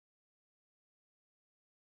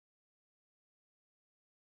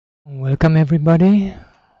Welcome everybody.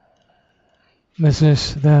 This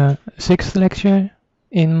is the 6th lecture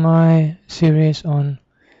in my series on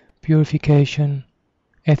purification,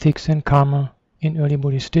 ethics and karma in early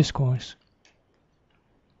Buddhist discourse.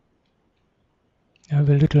 I have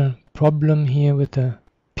a little problem here with the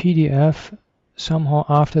PDF. Somehow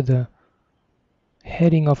after the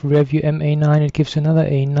heading of review MA9 it gives another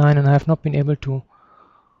A9 and I have not been able to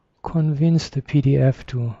convince the PDF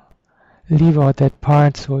to leave out that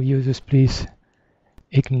part, so users please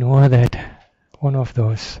ignore that. One of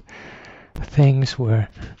those things where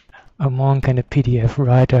a monk and a PDF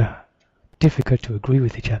writer difficult to agree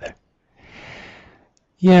with each other.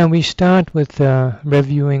 Yeah, we start with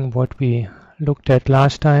reviewing what we looked at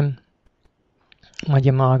last time.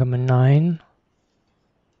 Madhyama-āgama 9.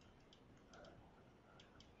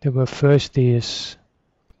 There were first these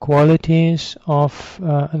qualities of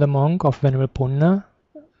the monk, of Venerable Punna.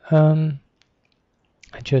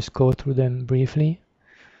 I just go through them briefly.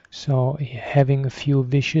 So, having a few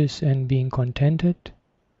wishes and being contented,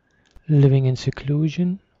 living in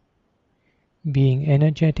seclusion, being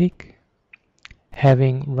energetic,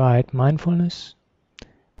 having right mindfulness,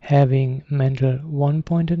 having mental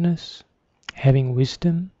one-pointedness, having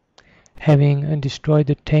wisdom, having destroyed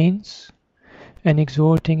the taints, and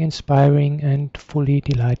exhorting, inspiring, and fully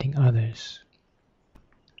delighting others.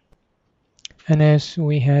 And as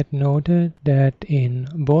we had noted that in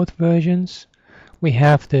both versions we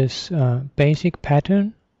have this basic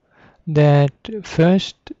pattern that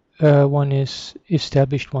first one is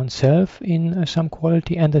established oneself in some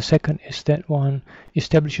quality, and the second is that one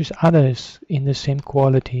establishes others in the same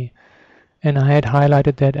quality. And I had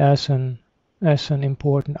highlighted that as an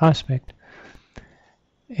important aspect.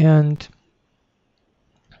 And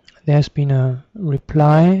there's been a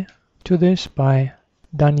reply to this by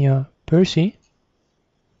Danya Percy,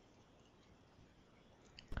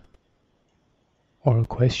 or a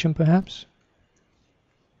question perhaps.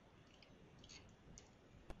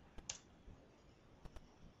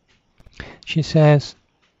 She says,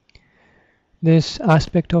 this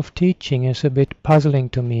aspect of teaching is a bit puzzling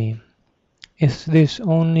to me. Is this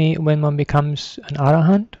only when one becomes an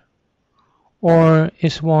arahant, or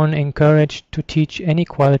is one encouraged to teach any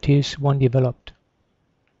qualities one developed?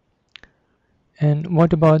 And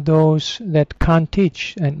what about those that can't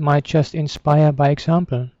teach and might just inspire by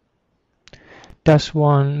example? Does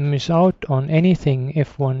one miss out on anything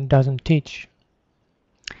if one doesn't teach?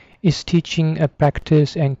 Is teaching a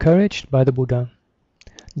practice encouraged by the Buddha?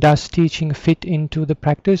 Does teaching fit into the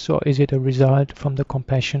practice, or is it a result from the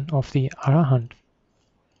compassion of the arahant?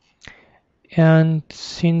 And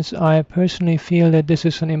since I personally feel that this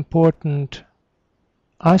is an important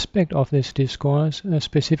aspect of this discourse,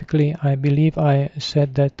 specifically I believe I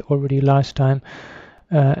said that already last time,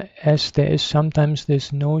 as there is sometimes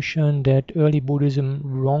this notion that early Buddhism,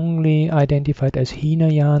 wrongly identified as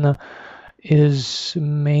Hinayana, is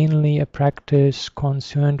mainly a practice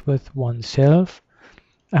concerned with oneself,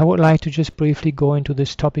 I would like to just briefly go into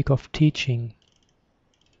this topic of teaching.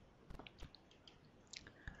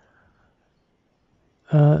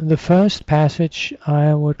 The first passage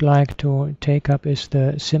I would like to take up is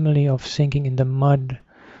the simile of sinking in the mud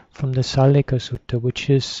from the Sabbāsava-sutta, which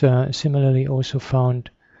is similarly also found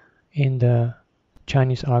in the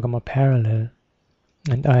Chinese Agama parallel.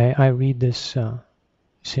 And I read this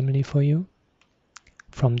simile for you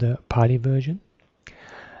from the Pāli version.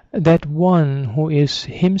 That one who is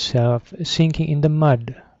himself sinking in the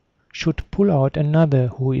mud should pull out another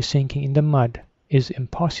who is sinking in the mud is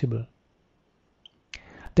impossible.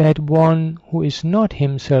 That one who is not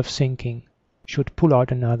himself sinking should pull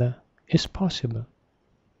out another is possible.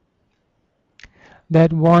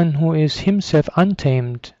 That one who is himself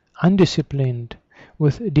untamed, undisciplined,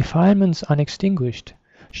 with defilements unextinguished,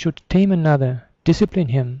 should tame another, discipline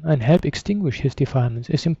him, and help extinguish his defilements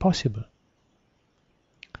is impossible.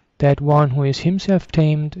 That one who is himself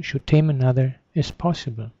tamed should tame another is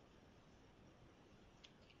possible.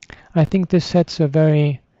 I think this sets a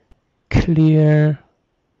very clear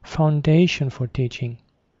foundation for teaching.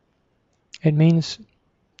 It means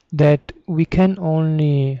that we can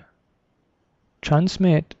only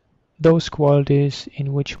transmit those qualities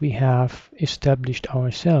in which we have established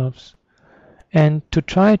ourselves, and to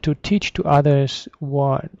try to teach to others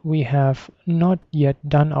what we have not yet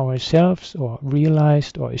done ourselves or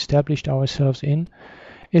realized or established ourselves in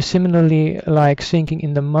is similarly like sinking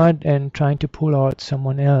in the mud and trying to pull out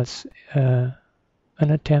someone else, an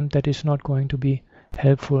attempt that is not going to be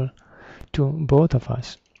helpful to both of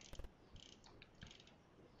us.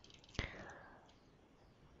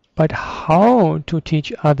 But how to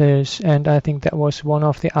teach others, and I think that was one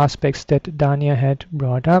of the aspects that Dania had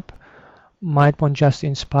brought up, might one just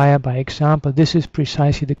inspire by example? This is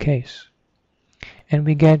precisely the case. And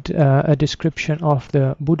we get a description of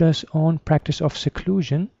the Buddha's own practice of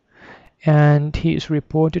seclusion, and he is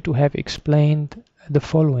reported to have explained the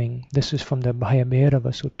following. This is from the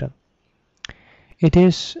Madhyama-āgama. It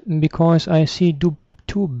is because I see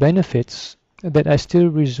two benefits that I still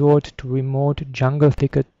resort to remote jungle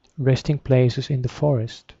thicket resting places in the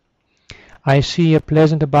forest. I see a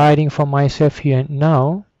pleasant abiding for myself here and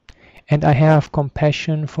now, and I have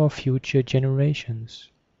compassion for future generations.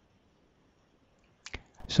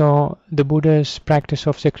 So the Buddha's practice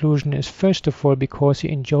of seclusion is first of all because he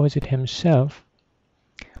enjoys it himself,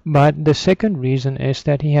 but the second reason is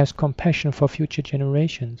that he has compassion for future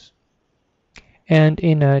generations. And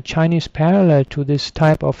in a Chinese parallel to this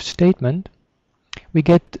type of statement, we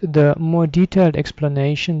get the more detailed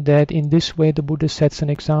explanation that in this way the Buddha sets an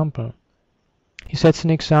example. He sets an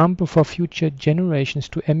example for future generations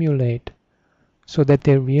to emulate, so that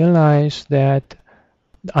they realize that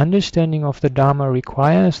the understanding of the Dharma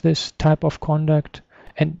requires this type of conduct,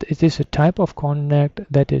 and it is a type of conduct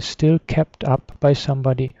that is still kept up by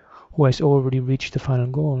somebody who has already reached the final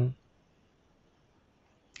goal.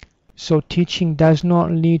 So teaching does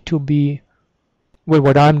not need to be, well,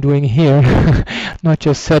 what I'm doing here, not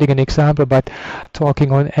just setting an example, but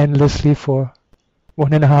talking on endlessly for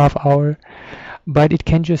 1.5 hours, but it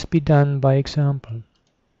can just be done by example.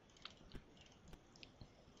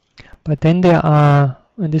 But then there are,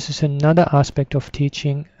 and this is another aspect of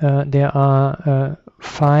teaching, there are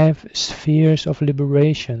 5 spheres of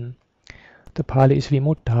liberation. The Pāli is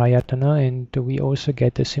Vimuttayatana, and we also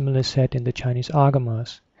get a similar set in the Chinese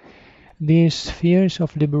Agamas. These spheres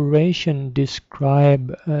of liberation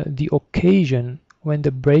describe the occasion when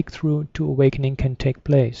the breakthrough to awakening can take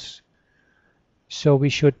place. So we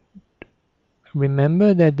should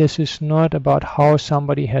remember that this is not about how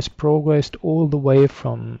somebody has progressed all the way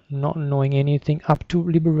from not knowing anything up to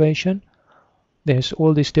liberation. There's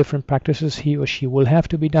all these different practices he or she will have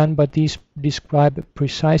to be done, but these describe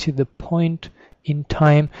precisely the point in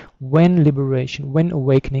time when liberation, when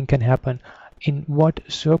awakening can happen, in what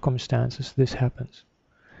circumstances this happens.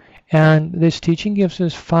 And this teaching gives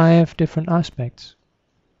us 5 different aspects.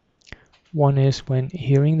 One is when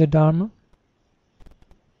hearing the Dharma.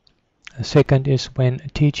 The second is when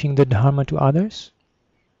teaching the Dharma to others.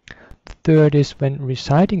 The third is when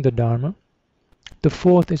reciting the Dharma. The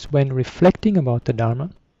fourth is when reflecting about the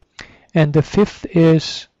Dharma. And the fifth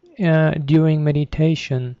is during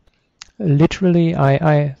meditation. Literally,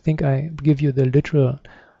 I think I give you the literal.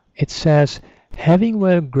 It says, having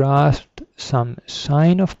well grasped some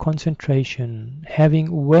sign of concentration,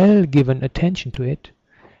 having well given attention to it,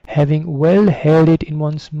 having well held it in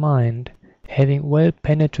one's mind, having well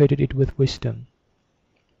penetrated it with wisdom.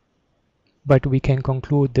 But we can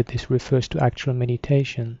conclude that this refers to actual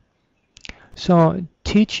meditation. So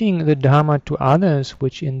teaching the Dharma to others,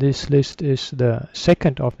 which in this list is the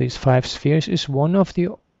second of these 5 spheres, is one of the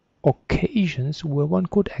occasions where one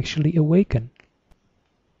could actually awaken.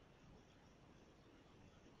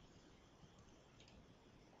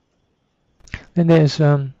 Then there's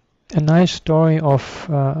a nice story of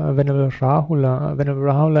Venerable Rahula. Venerable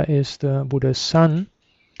Rahula is the Buddha's son,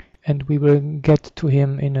 and we will get to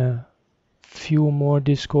him in a few more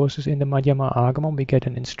discourses in the Madhyama-āgama. We get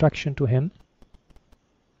an instruction to him.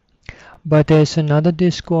 But there's another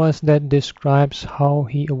discourse that describes how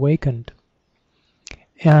he awakened.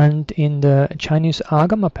 And in the Chinese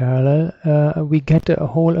Agama parallel, we get a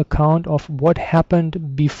whole account of what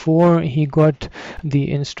happened before he got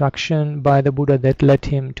the instruction by the Buddha that led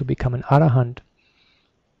him to become an Arahant.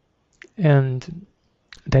 And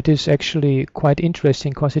that is actually quite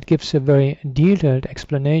interesting because it gives a very detailed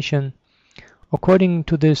explanation. According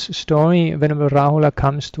to this story, Venerable Rahula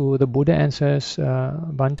comes to the Buddha and says,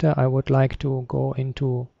 Bhante, I would like to go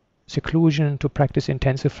into seclusion to practice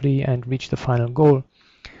intensively and reach the final goal.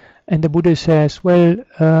 And the Buddha says, well,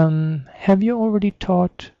 have you already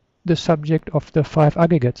taught the subject of the 5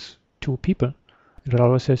 aggregates to people? And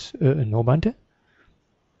Rahula says, no, Bhante.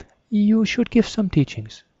 You should give some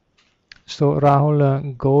teachings. So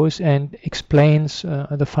Rahula goes and explains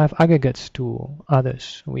the 5 aggregates to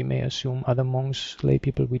others. We may assume other monks, lay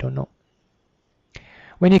people, we don't know.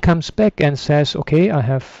 When he comes back and says, okay, I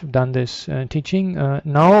have done this teaching,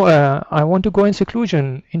 now I want to go in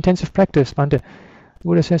seclusion, intensive practice, Bhante. The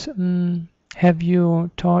Buddha says, have you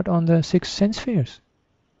taught on the 6 sense spheres?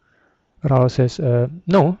 Rahula says,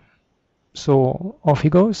 no. So off he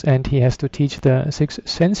goes and he has to teach the 6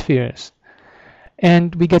 sense spheres.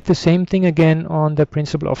 And we get the same thing again on the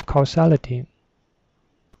principle of causality.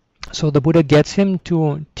 So the Buddha gets him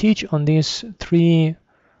to teach on these three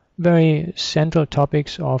very central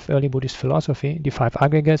topics of early Buddhist philosophy: the five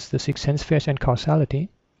aggregates, the six sense spheres, and causality.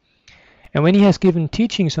 And when he has given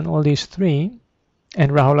teachings on all these three,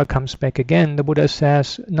 and Rahula comes back again, the Buddha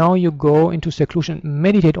says, now you go into seclusion,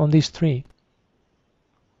 meditate on these three.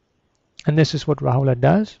 And this is what Rahula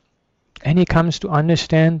does. And he comes to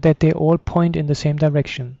understand that they all point in the same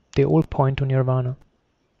direction. They all point to nirvana.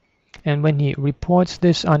 And when he reports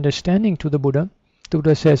this understanding to the Buddha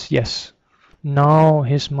says, yes, now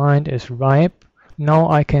his mind is ripe. Now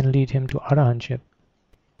I can lead him to arahantship.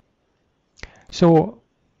 So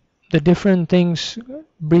the different things,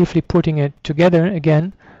 briefly putting it together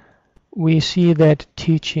again, we see that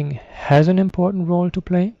teaching has an important role to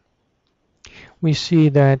play. We see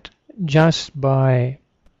that just by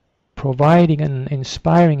providing an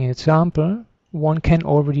inspiring example, one can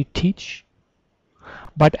already teach.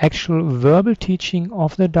 But actual verbal teaching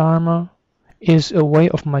of the Dharma is a way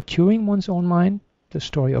of maturing one's own mind. The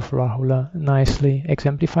story of Rahula nicely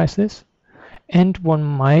exemplifies this. And one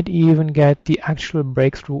might even get the actual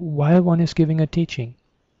breakthrough while one is giving a teaching.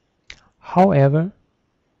 However,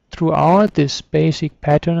 throughout this basic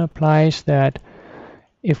pattern applies that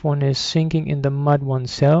if one is sinking in the mud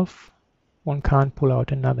oneself, one can't pull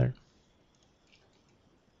out another.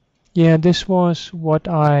 Yeah, this was what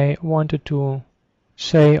I wanted to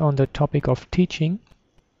say on the topic of teaching.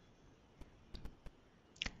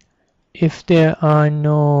 If there are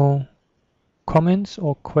no comments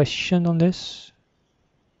or questions on this,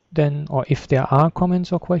 then, or if there are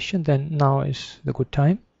comments or questions, then now is the good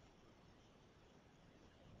time.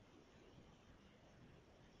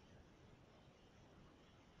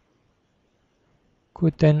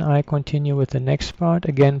 Good, then I continue with the next part.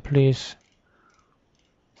 Again, please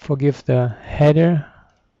forgive the header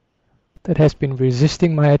that has been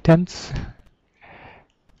resisting my attempts.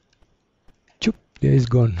 Choop, there is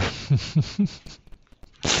gone.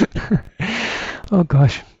 Oh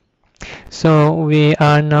gosh. So we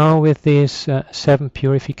are now with these 7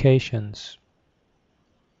 purifications.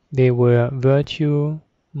 They were virtue,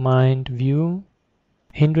 mind, view,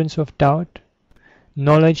 hindrance of doubt,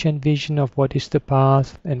 knowledge and vision of what is the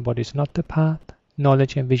path and what is not the path,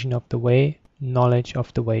 knowledge and vision of the way, knowledge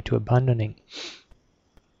of the way to abandoning.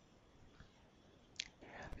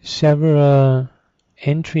 Several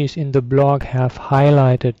entries in the blog have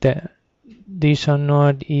highlighted that these are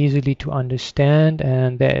not easily to understand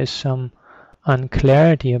and there is some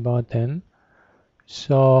unclarity about them.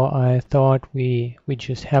 So I thought we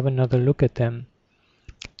just have another look at them.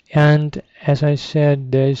 And as I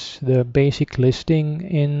said, there's the basic listing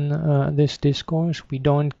in this discourse. We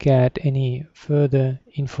don't get any further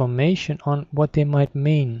information on what they might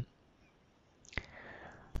mean.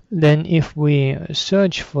 Then if we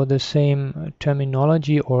search for the same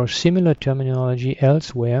terminology or similar terminology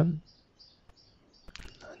elsewhere,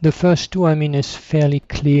 the first two, is fairly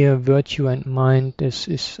clear. Virtue and mind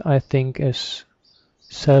is I think, is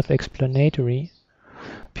self-explanatory.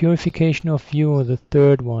 Purification of view, the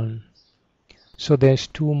third one. So there's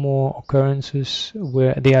 2 more occurrences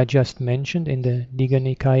where they are just mentioned in the Digha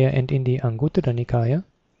Nikaya and in the Anguttara Nikaya.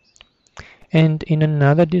 And in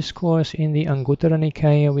another discourse in the Anguttara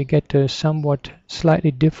Nikaya we get a somewhat slightly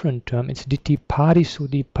different term. It's Ditti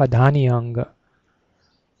Parisuddhi Padhaniyanga.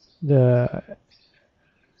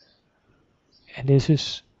 And this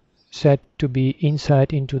is said to be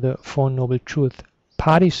insight into the Four Noble Truths.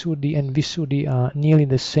 Parisuddhi and Visuddhi are nearly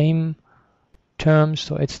the same terms,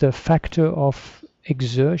 so it's the factor of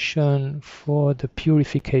exertion for the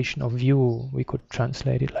purification of view. We could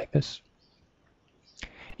translate it like this.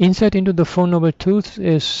 Insight into the Four Noble Truths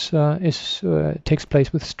takes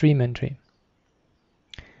place with stream entry.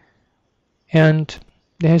 And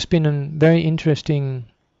there has been a very interesting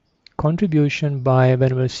contribution by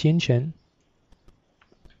Venerable Shinchen.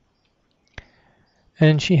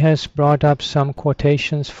 And she has brought up some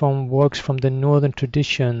quotations from works from the northern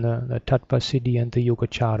tradition, the Tattva-siddhi and the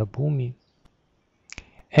Yogacara Bhumi.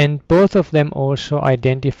 And both of them also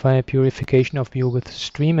identify purification of view with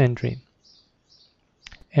stream entry.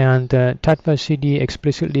 And Tattva-siddhi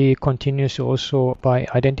explicitly continues also by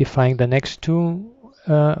identifying the next 2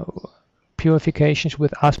 purifications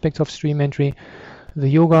with aspects of stream entry.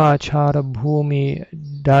 The Yogacara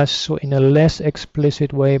Bhumi does so in a less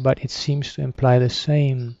explicit way, but it seems to imply the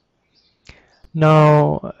same.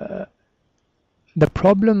 Now, the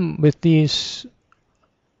problem with these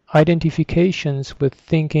identifications with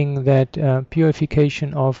thinking that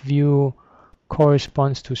purification of view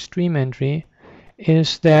corresponds to stream entry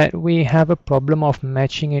is that we have a problem of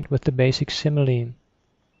matching it with the basic simile.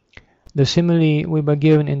 The simile we were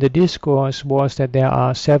given in the Discourse was that there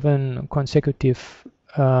are 7 consecutive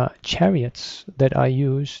chariots that are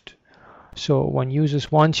used. So one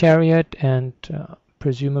uses one chariot, and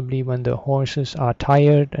presumably when the horses are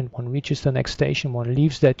tired and one reaches the next station, one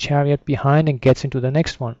leaves that chariot behind and gets into the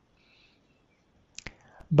next one.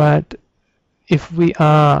 But if we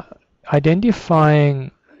are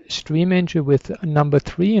identifying stream entry with number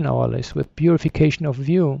 3 in our list, with purification of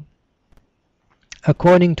view,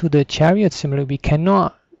 according to the chariot simile, we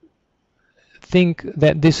cannot think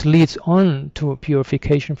that this leads on to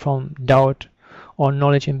purification from doubt or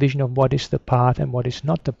knowledge and vision of what is the path and what is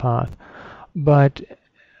not the path. But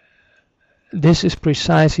this is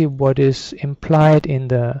precisely what is implied in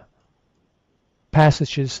the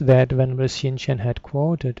passages that Venerable Xianqian had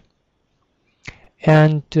quoted.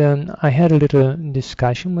 And I had a little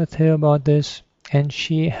discussion with her about this, and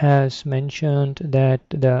she has mentioned that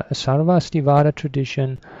the Sarvastivada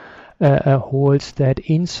tradition holds that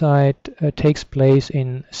insight takes place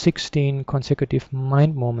in 16 consecutive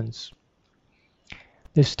mind moments.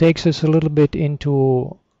 This takes us a little bit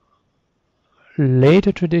into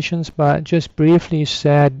later traditions, but just briefly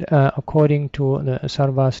said, according to the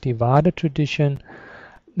Sarvastivada tradition,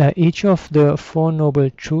 each of the Four Noble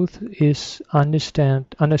Truths is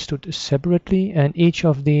understood separately, and each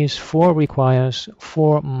of these 4 requires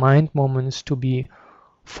 4 mind moments to be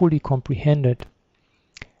fully comprehended.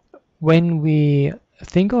 When we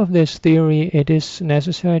think of this theory, it is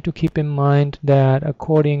necessary to keep in mind that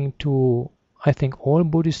according to, I think, all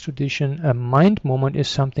Buddhist tradition, a mind moment is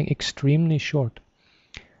something extremely short.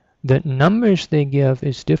 The numbers they give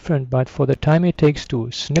is different, but for the time it takes to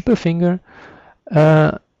snip a finger,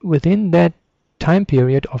 within that time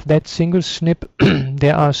period of that single snip,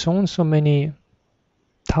 there are so and so many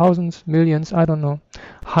thousands, millions, I don't know,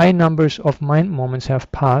 high numbers of mind moments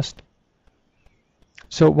have passed.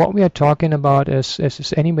 So what we are talking about is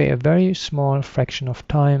anyway a very small fraction of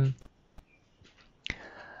time.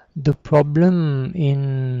 The problem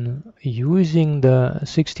in using the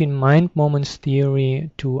 16 mind moments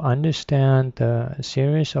theory to understand the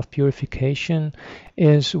series of purification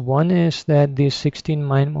is, one is that these 16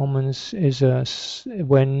 mind moments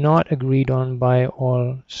were not agreed on by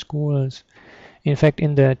all schools. In fact,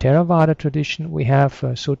 in the Theravada tradition, we have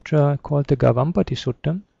a sutra called the Gavampati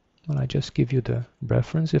Sutta. Well, I just give you the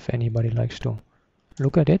reference if anybody likes to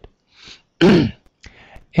look at it.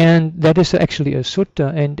 And that is actually a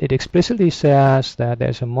sutta, and it explicitly says that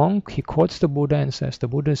there's a monk, he quotes the Buddha and says the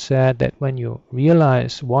Buddha said that when you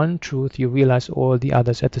realize one truth, you realize all the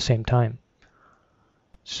others at the same time.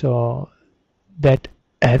 So that,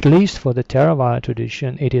 at least for the Theravada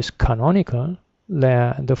tradition, it is canonical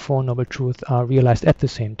that the Four Noble Truths are realized at the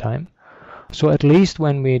same time. So at least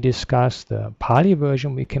when we discuss the Pāli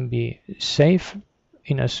version, we can be safe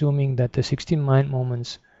in assuming that the 16 mind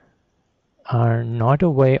moments are not a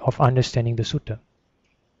way of understanding the sutta.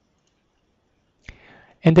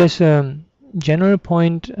 And there's a general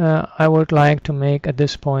point I would like to make at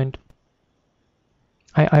this point.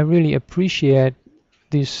 I really appreciate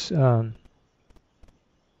this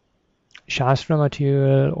Shastra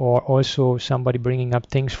material, or also somebody bringing up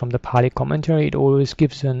things from the Pali commentary. It always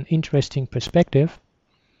gives an interesting perspective.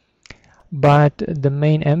 But the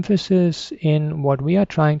main emphasis in what we are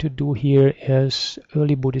trying to do here is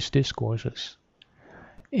early Buddhist discourses.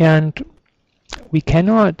 And we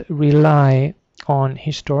cannot rely on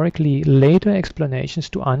historically later explanations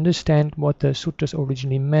to understand what the sutras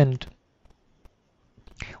originally meant.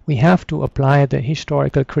 We have to apply the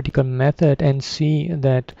historical critical method and see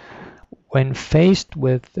that when faced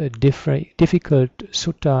with difficult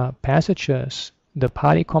sutta passages, the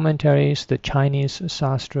Pali commentaries, the Chinese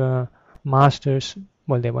Shastra masters,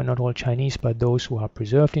 well, they were not all Chinese, but those who are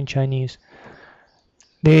preserved in Chinese,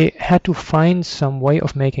 they had to find some way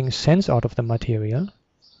of making sense out of the material.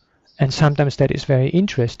 And sometimes that is very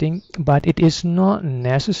interesting, but it is not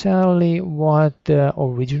necessarily what the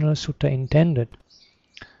original sutta intended.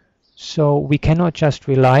 So we cannot just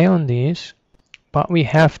rely on these, but we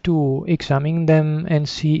have to examine them and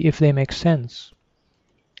see if they make sense.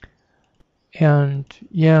 And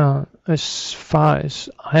yeah, as far as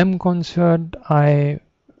I'm concerned, I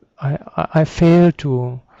fail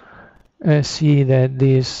to see that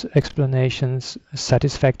these explanations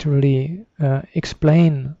satisfactorily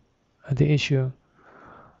explain the issue.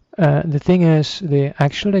 The thing is, the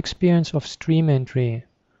actual experience of stream entry,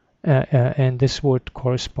 and this would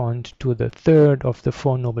correspond to the third of the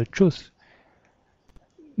Four Noble Truths.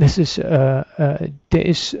 This is there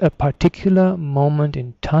is a particular moment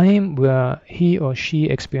in time where he or she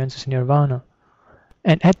experiences nirvana,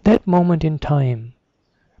 And at that moment in time,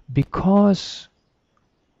 because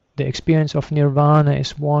the experience of nirvana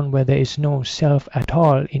is one where there is no self at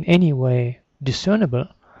all in any way discernible,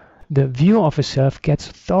 the view of a self gets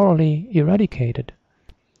thoroughly eradicated.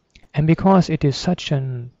 And because it is such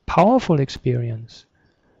a powerful experience,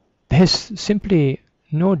 there's simply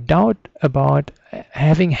no doubt about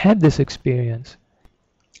having had this experience.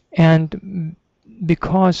 And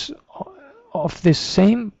because of this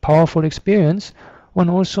same powerful experience, one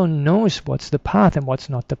also knows what's the path and what's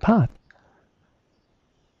not the path.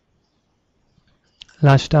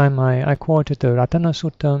 Last time I quoted the Ratana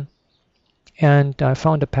Sutta, and I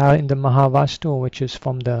found a parallel in the Mahavastu, which is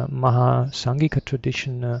from the Mahasangika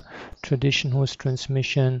tradition whose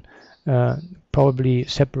transmission probably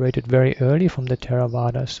separated very early from the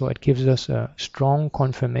Theravada. So it gives us a strong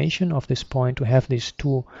confirmation of this point, to have these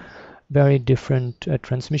two very different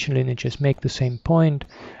transmission lineages make the same point.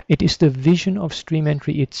 It is the vision of stream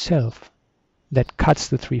entry itself that cuts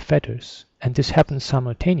the three fetters, and this happens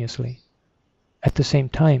simultaneously at the same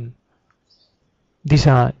time. These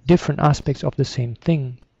are different aspects of the same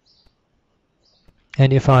thing.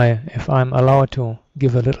 And if I'm allowed to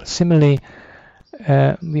give a little simile,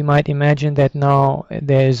 we might imagine that now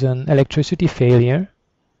there is an electricity failure.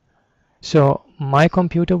 So my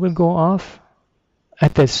computer will go off.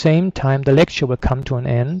 At the same time, the lecture will come to an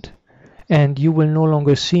end, and you will no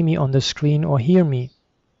longer see me on the screen or hear me,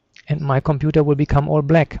 and my computer will become all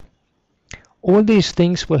black. All these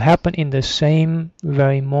things will happen in the same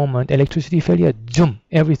very moment. Electricity failure, zoom,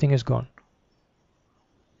 everything is gone.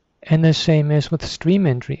 And the same is with stream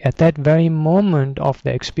entry. At that very moment of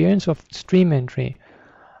the experience of stream entry,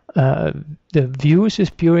 the views is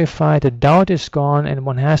purified, the doubt is gone, and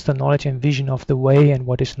one has the knowledge and vision of the way and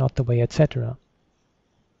what is not the way, etc.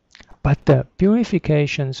 But the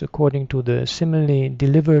purifications, according to the simile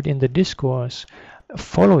delivered in the Discourse,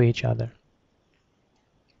 follow each other.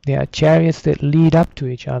 They are chariots that lead up to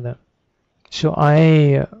each other. So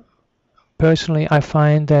I personally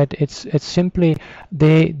find that it's simply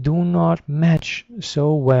they do not match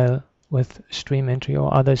so well with stream entry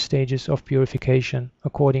or other stages of purification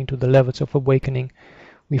according to the levels of awakening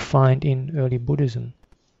we find in early Buddhism.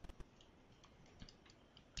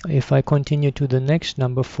 If I continue to the next,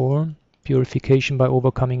 number 4, purification by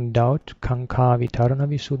overcoming doubt, Kankha Vitarana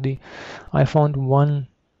Visuddhi, I found one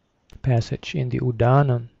passage in the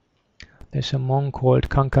Udana. There's a monk called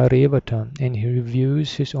Kankarevata, and he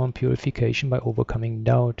reviews his own purification by overcoming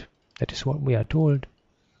doubt. That is what we are told.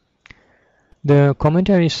 The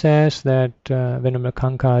commentary says that Venerable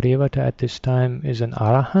Kankarevata at this time is an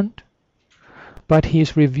arahant, but he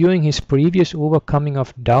is reviewing his previous overcoming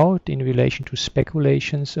of doubt in relation to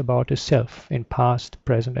speculations about the self in past,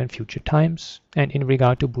 present and future times, and in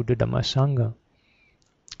regard to Buddha Dhamma Sangha.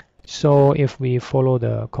 So if we follow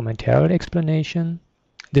the commentarial explanation,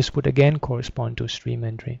 this would again correspond to stream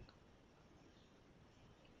entry.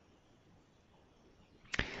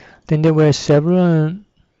 Then there were several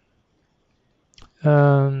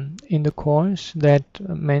in the course that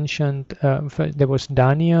mentioned, there was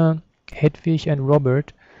Dania, Hedwig and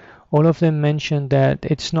Robert. All of them mentioned that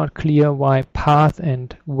it's not clear why path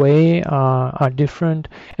and way are different,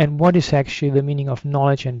 and what is actually the meaning of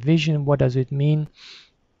knowledge and vision, what does it mean.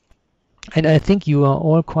 And I think you are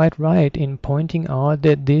all quite right in pointing out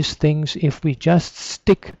that these things, if we just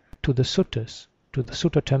stick to the suttas, to the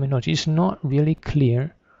sutta terminology, it's not really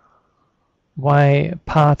clear why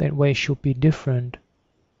path and way should be different.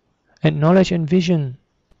 And knowledge and vision,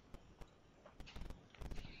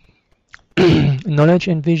 knowledge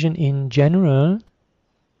and vision in general,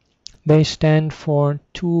 they stand for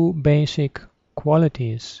two basic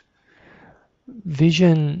qualities.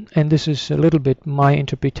 Vision, and this is a little bit my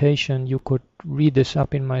interpretation, you could read this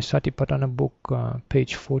up in my Satipatthana book,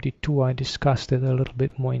 page 42, I discussed it a little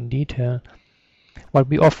bit more in detail. But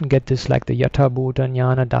we often get this like the Yatha Bhuta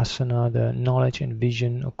Jnana Dasana, the knowledge and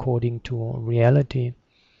vision according to reality.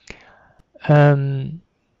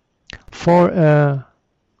 For a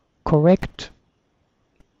correct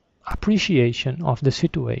appreciation of the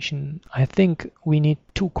situation, I think we need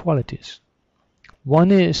two qualities.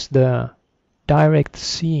 One is the direct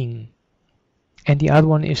seeing, and the other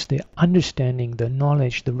one is the understanding, the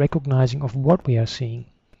knowledge, the recognizing of what we are seeing.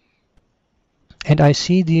 And I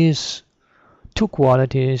see these two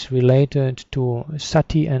qualities related to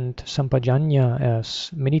sati and sampajanya as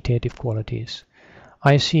meditative qualities.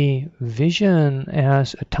 I see vision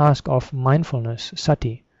as a task of mindfulness,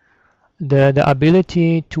 sati, the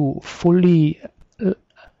ability to fully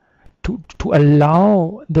to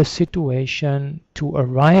allow the situation to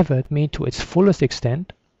arrive at me to its fullest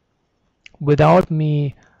extent without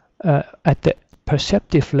me at the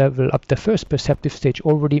perceptive level, up the first perceptive stage,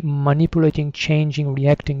 already manipulating, changing,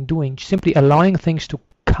 reacting, doing, simply allowing things to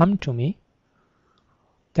come to me.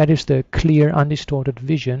 That is the clear, undistorted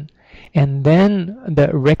vision. And then the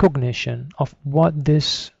recognition of what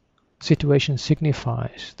this situation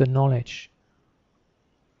signifies, the knowledge.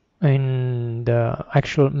 In the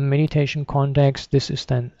actual meditation context, this is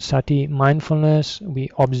then sati, mindfulness.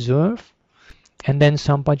 We observe, and then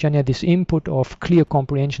sampajanya, this input of clear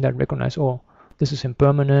comprehension that recognizes, oh, this is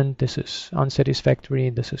impermanent, this is unsatisfactory,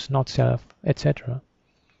 this is not self, etc.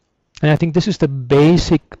 And I think this is the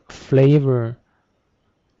basic flavor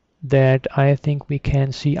that I think we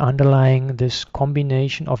can see underlying this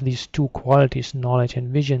combination of these two qualities, knowledge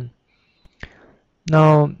and vision.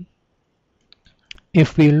 Now,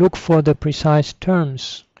 if we look for the precise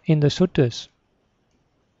terms in the suttas,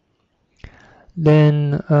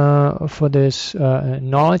 then for this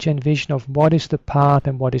knowledge and vision of what is the path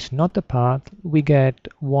and what is not the path, we get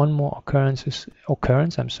one more occurrence in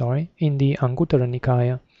the Anguttara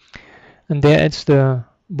Nikaya. And there it's the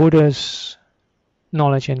Buddha's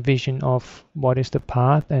knowledge and vision of what is the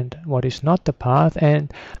path and what is not the path,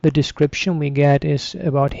 and the description we get is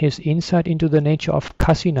about his insight into the nature of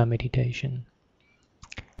kasina meditation.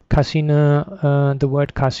 Kasina, the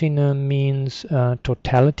word kasina means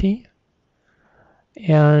totality,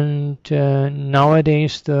 and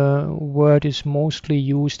nowadays the word is mostly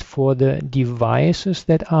used for the devices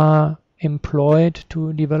that are employed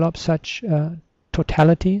to develop such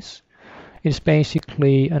totalities. It's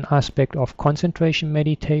basically an aspect of concentration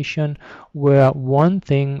meditation where one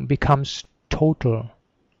thing becomes total.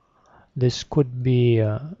 This could be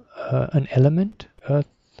an element, earth,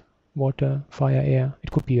 water, fire, air. It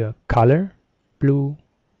could be a color, blue.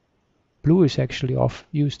 Blue is actually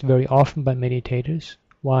used very often by meditators,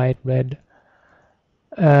 white, red.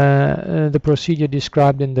 The procedure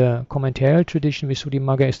described in the commentarial tradition,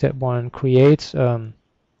 Visuddhimagga, is that one creates a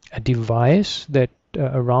device,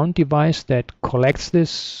 a round device that collects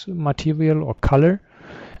this material or color,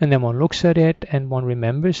 and then one looks at it and one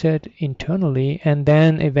remembers it internally, and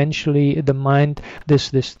then eventually the mind,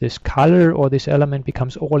 this color or this element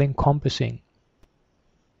becomes all-encompassing.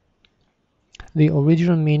 The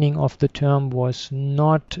original meaning of the term was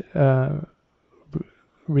not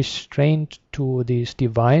restrained to these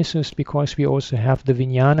devices, because we also have the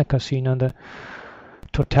vijnana kasina, the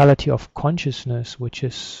totality of consciousness, which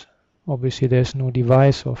is obviously there's no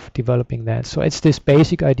device of developing that. So it's this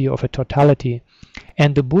basic idea of a totality.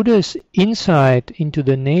 And the Buddha's insight into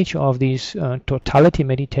the nature of these totality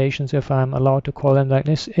meditations, if I'm allowed to call them like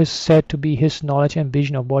this, is said to be his knowledge and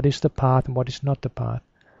vision of what is the path and what is not the path.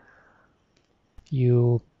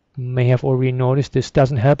 You may have already noticed this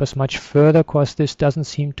doesn't help us much further, because this doesn't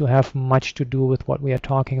seem to have much to do with what we are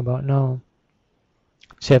talking about now.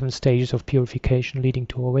 7 stages of purification leading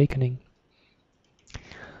to awakening.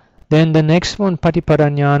 Then the next one,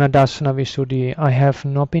 Patipadanyana Dasana Visuddhi, I have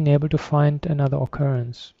not been able to find another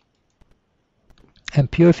occurrence. And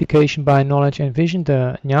purification by knowledge and vision,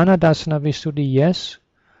 the Jnana Dasana Visuddhi, yes.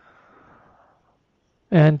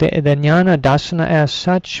 And the Jnana Dasana as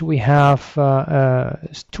such, we have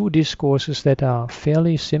 2 discourses that are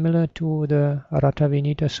fairly similar to the Ratta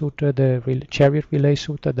Vinita Sutta, the Chariot Relay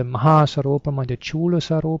Sutta, the Mahasaropama, the Chula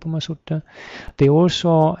Saropama Sutta. They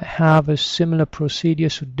also have a similar procedure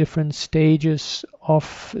to different stages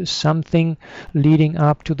of something leading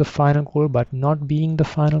up to the final goal, but not being the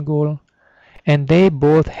final goal. And they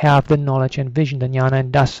both have the knowledge and vision, the jnana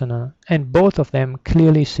and dasana. And both of them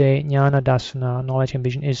clearly say jnana, dasana, knowledge and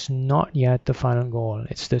vision is not yet the final goal.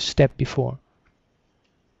 It's the step before.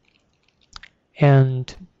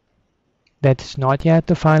 And that's not yet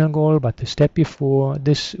the final goal, but the step before.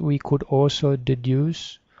 This we could also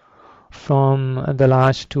deduce from the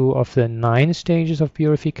last 2 of the 9 stages of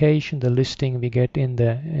purification, the listing we get in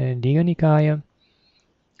the Digha Nikaya,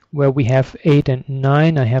 where we have 8 and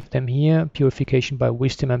 9, I have them here, purification by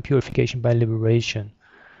wisdom and purification by liberation.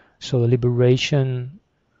 So liberation,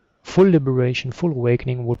 full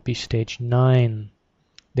awakening would be stage 9.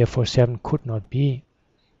 Therefore 7 could not be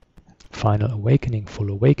final awakening, full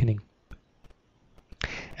awakening.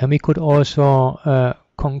 And we could also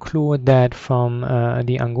conclude that from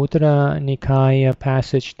the Anguttara Nikaya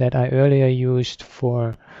passage that I earlier used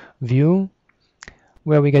for view,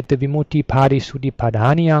 where we get the Vimutti Parisuddhi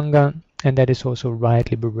Padhaniyanga, and that is also right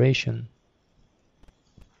liberation.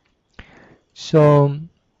 So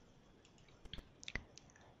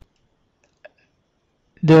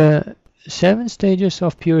the 7 stages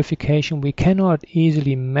of purification, we cannot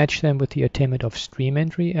easily match them with the attainment of stream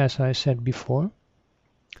entry, as I said before.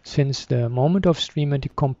 since the moment of stream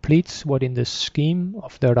entry completes what in the scheme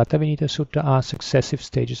of the Rattavinita Sutta are successive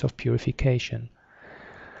stages of purification.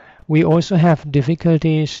 We also have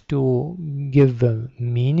difficulties to give a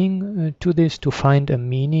meaning to this, to find a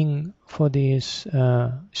meaning for these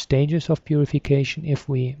stages of purification if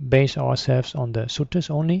we base ourselves on the suttas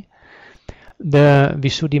only. The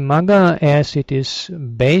Visuddhimagga, as it is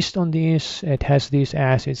based on these, it has these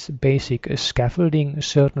as its basic scaffolding,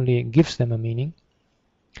 certainly gives them a meaning.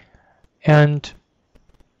 And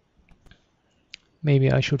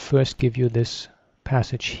maybe I should first give you this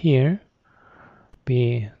passage here.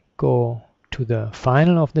 We go to the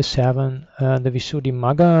final of the seven. The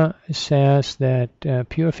Visuddhimagga says that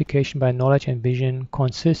purification by knowledge and vision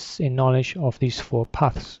consists in knowledge of these four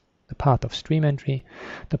paths: the path of stream entry,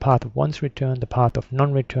 the path of one's return, the path of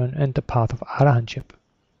non-return, and the path of arahantship.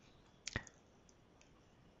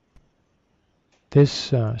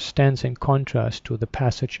 This stands in contrast to the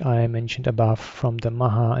passage I mentioned above from the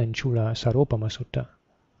Maha and Chula Saropama Sutta,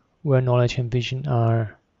 where knowledge and vision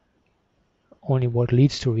are only what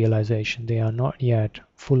leads to realization. They are not yet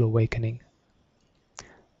full awakening.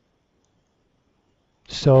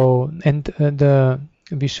 So, and the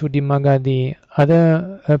Visuddhimagga, the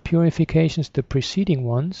other purifications, the preceding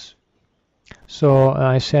ones. So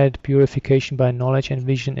I said purification by knowledge and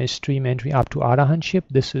vision is stream entry up to arahantship.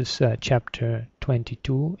 This is chapter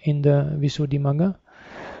 22 in the Visuddhimagga.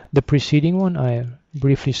 The preceding one, I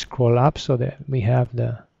briefly scroll up so that we have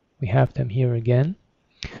them here again.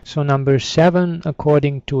 So number 7,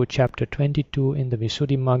 according to chapter 22 in the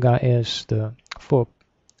Visuddhimagga, is the four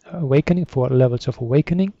levels of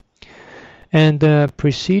awakening. And the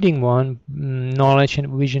preceding one, knowledge and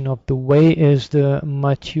vision of the way, is the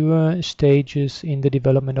mature stages in the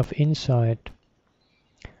development of insight.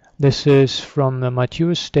 This is from the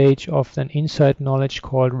mature stage of an insight knowledge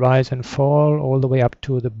called rise and fall, all the way up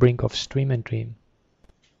to the brink of stream entry.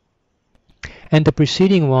 And the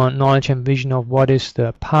preceding one, knowledge and vision of what is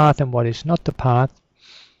the path and what is not the path,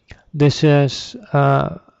 this is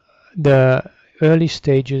the early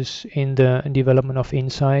stages in the development of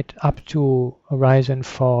insight up to rise and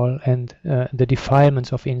fall and the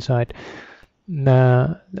defilements of insight.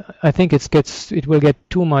 I think it will get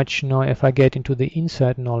too much now if I get into the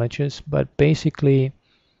insight knowledges, but basically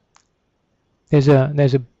there's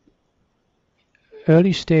a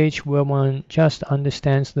early stage where one just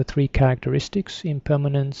understands the three characteristics: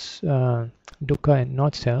 impermanence, dukkha, and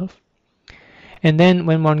not self. And then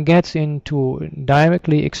when one gets into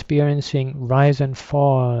directly experiencing rise and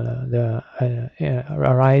fall, the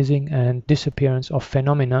arising and disappearance of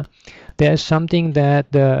phenomena, there is something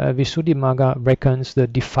that the Visuddhimagga reckons the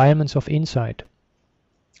defilements of insight,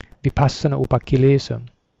 vipassana upakilesa.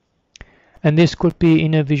 And this could be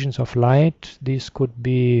inner visions of light, this could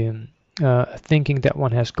be thinking that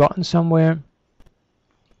one has gotten somewhere,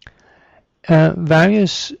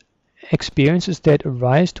 various experiences that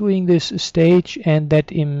arise during this stage and that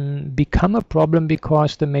become a problem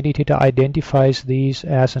because the meditator identifies these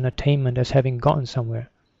as an attainment, as having gotten somewhere,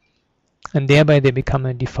 and thereby they become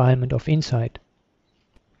a defilement of insight.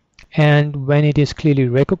 And when it is clearly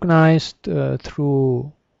recognized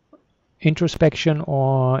through introspection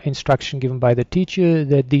or instruction given by the teacher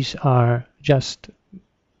that these are just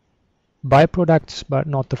byproducts but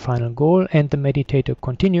not the final goal, and the meditator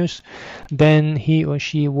continues, then he or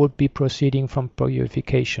she would be proceeding from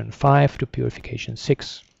purification 5 to purification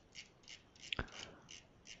 6.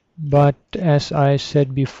 But as I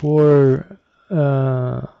said before,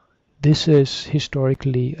 this is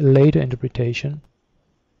historically later interpretation,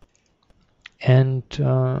 and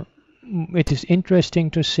it is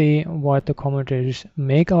interesting to see what the commentators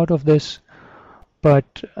make out of this,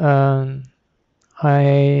 but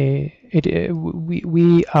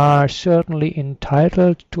we are certainly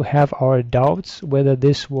entitled to have our doubts whether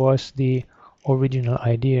this was the original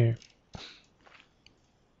idea.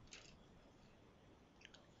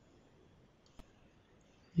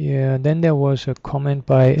 Yeah, then there was a comment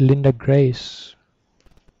by Linda Grace.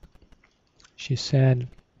 She said,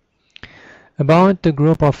 about the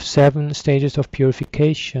group of 7 stages of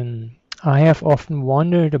purification, I have often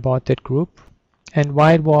wondered about that group and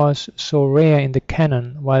why it was so rare in the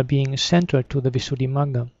canon while being central to the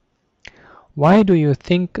Visuddhimagga. Why do you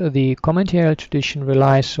think the commentarial tradition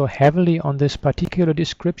relies so heavily on this particular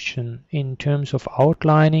description in terms of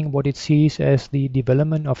outlining what it sees as the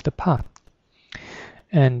development of the path?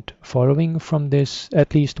 And following from this,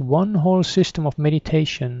 at least one whole system of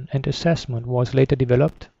meditation and assessment was later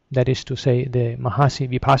developed, that is to say, the Mahasi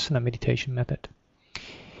Vipassana meditation method.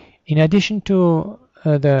 In addition to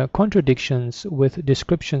the contradictions with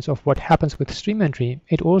descriptions of what happens with stream entry,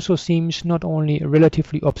 it also seems not only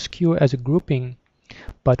relatively obscure as a grouping,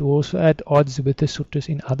 but also at odds with the suttas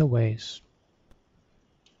in other ways.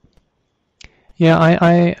 Yeah,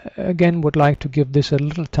 I again would like to give this a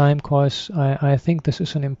little time because I think this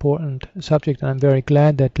is an important subject, and I'm very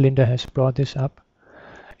glad that Linda has brought this up.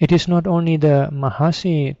 It is not only the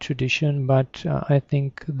Mahasi tradition, but I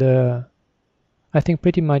think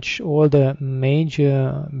pretty much all the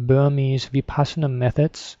major Burmese Vipassana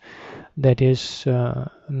methods, that is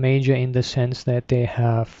major in the sense that they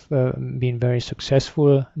have been very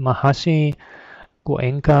successful. Mahasi,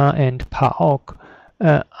 Goenka and Paok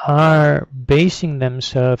are basing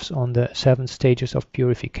themselves on the 7 stages of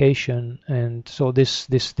purification, and so this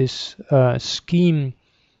scheme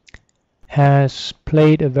has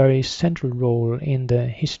played a very central role in the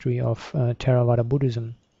history of Theravada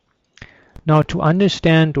Buddhism. Now, to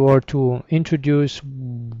understand or to introduce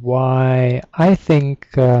why I think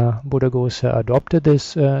Buddhaghosa adopted this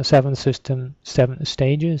 7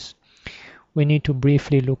 stages, we need to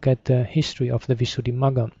briefly look at the history of the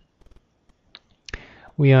Visuddhimagga.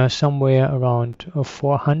 We are somewhere around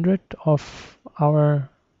 400 of our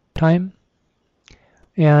time,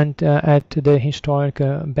 and at the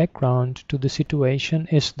historical background to the situation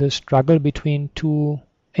is the struggle between 2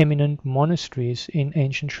 eminent monasteries in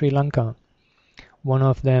ancient Sri Lanka. One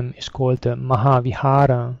of them is called the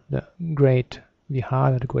Mahavihara, the great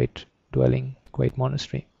Vihara, the great dwelling, great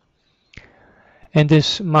monastery. And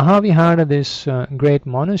this Mahavihara, this great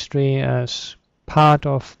monastery, as part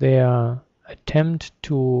of their attempt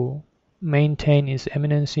to maintain its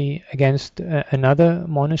eminency against another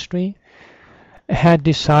monastery, had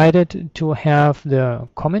decided to have the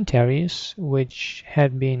commentaries, which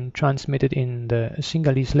had been transmitted in the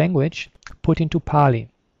Sinhalese language, put into Pāli.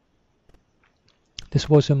 This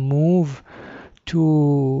was a move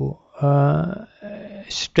to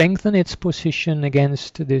strengthen its position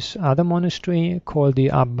against this other monastery called the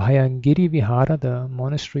Abhayagiri Vihara, the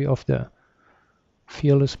monastery of the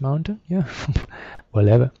Fearless Mountain, yeah,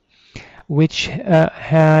 whatever, which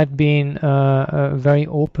had been very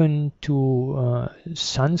open to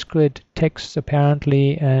Sanskrit texts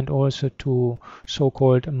apparently, and also to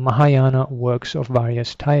so-called Mahayana works of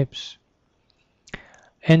various types.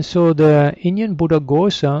 And so the Indian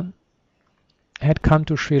Buddhaghosa had come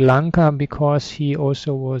to Sri Lanka because he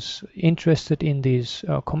also was interested in these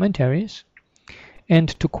commentaries, and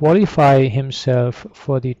to qualify himself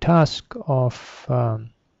for the task of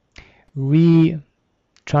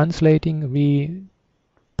re-translating,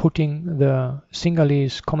 re-putting the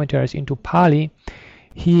Sinhalese commentaries into Pāli,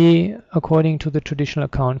 he, according to the traditional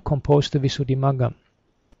account, composed the Visuddhimagga.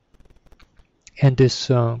 And this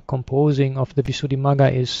composing of the Visuddhimagga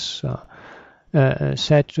is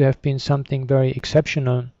said to have been something very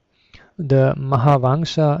exceptional. The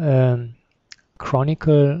Mahavamsa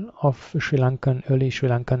chronicle of early Sri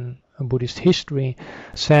Lankan Buddhist history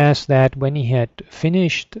says that when he had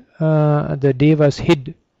finished, the Devas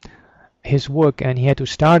hid his work and he had to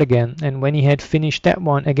start again, and when he had finished that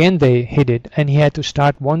one, again they hid it and he had to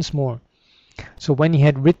start once more. So when he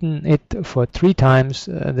had written it for 3 times,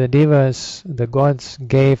 the Devas, the gods,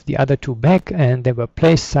 gave the other 2 back, and they were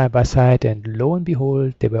placed side by side, and lo and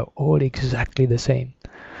behold, they were all exactly the same.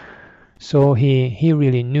 So he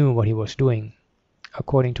really knew what he was doing,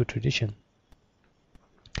 according to tradition.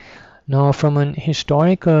 Now, from an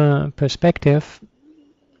historical perspective,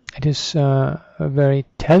 it is very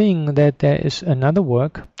telling that there is another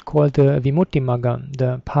work called the Vimutti-magga,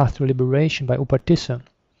 the Path to Liberation by Upatissa.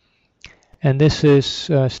 And this is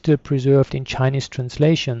still preserved in Chinese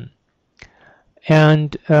translation.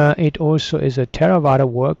 And it also is a Theravada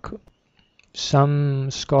work. Some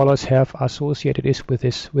scholars have associated this with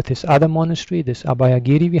this other monastery, this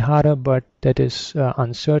Abhayagiri Vihara, but that is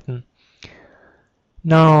uncertain.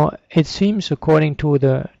 Now, it seems, according to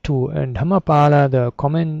Dhammapala, the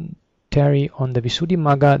commentary on the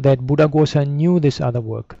Visuddhimagga, that Buddhaghosa knew this other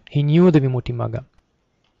work. He knew the Vimutti-magga.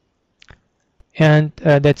 And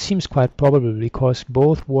that seems quite probable because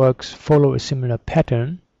both works follow a similar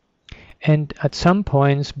pattern. And at some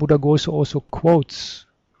points, Buddhaghosa also quotes,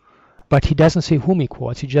 but he doesn't say whom he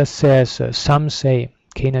quotes. He just says, some say,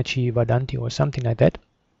 Kenachi Vadanti, or something like that.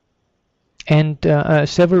 And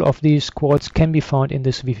several of these quotes can be found in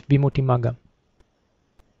this Vimutti-magga.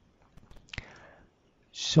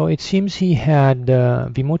 So it seems he had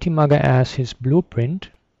Vimutti-magga as his blueprint,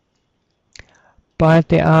 but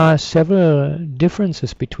there are several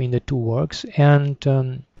differences between the 2 works, and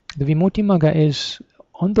the Vimutti-magga is,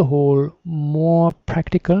 on the whole, more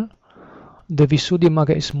practical. The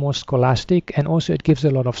Visuddhimagga is more scholastic, and also it gives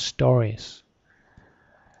a lot of stories.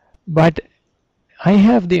 But I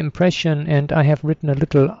have the impression, and I have written a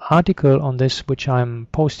little article on this, which I'm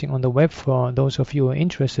posting on the web for those of you who are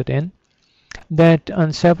interested in, that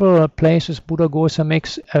on several places Buddhaghosa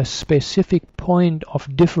makes a specific point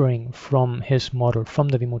of differing from his model, from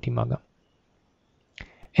the Vimuttimagga.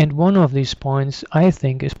 And one of these points, I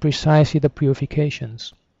think, is precisely the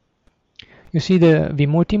purifications. You see, the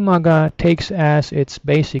Vimuttimagga takes as its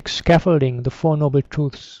basic scaffolding the Four Noble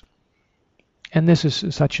Truths. And this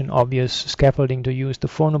is such an obvious scaffolding to use. The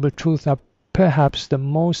Four Noble Truths are perhaps the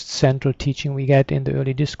most central teaching we get in the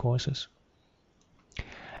early discourses.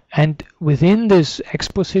 And within this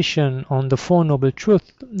exposition on the Four Noble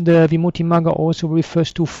Truths, the Vimuttimagga also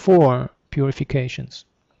refers to 4 purifications.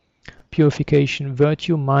 Purification,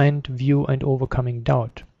 virtue, mind, view, and overcoming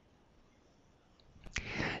doubt.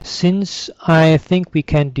 Since I think we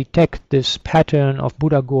can detect this pattern of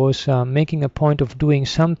Buddhaghosa making a point of doing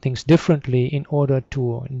some things differently in order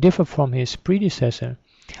to differ from his predecessor,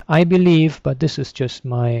 I believe, but this is just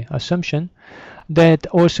my assumption, that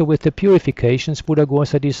also with the purifications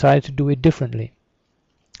Buddhaghosa decided to do it differently.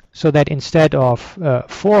 So that instead of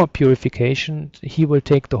 4 purifications, he will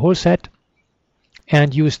take the whole set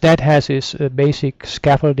and use that as his basic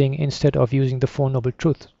scaffolding instead of using the Four Noble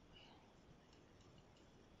Truths.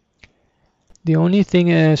 The only thing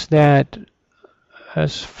is that,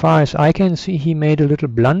 as far as I can see, he made a little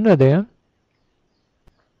blunder there,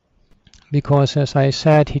 because, as I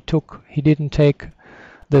said, he took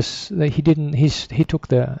the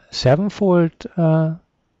sevenfold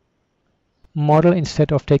model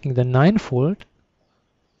instead of taking the ninefold.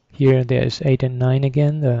 Here there is 8 and 9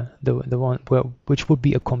 again, the one which would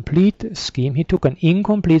be a complete scheme. He took an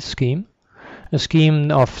incomplete scheme, a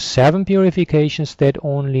scheme of 7 purifications that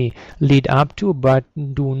only lead up to but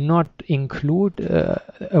do not include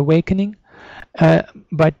awakening,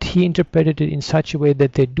 but he interpreted it in such a way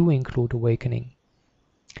that they do include awakening.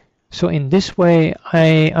 So in this way,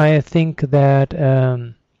 I think that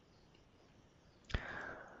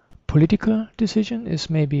political decision is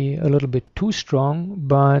maybe a little bit too strong,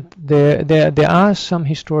 but there are some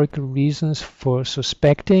historical reasons for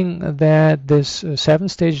suspecting that this 7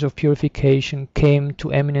 stages of purification came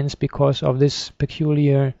to eminence because of this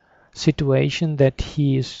peculiar situation that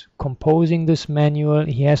he is composing this manual,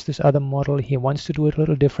 he has this other model, he wants to do it a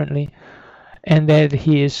little differently, and that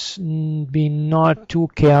he is being not too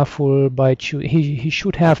careful by he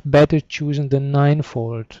should have better chosen the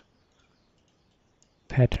ninefold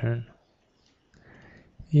pattern.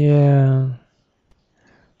 Yeah,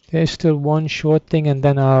 there's still one short thing and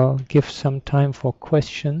then I'll give some time for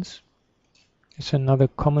questions. It's another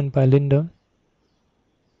comment by Linda.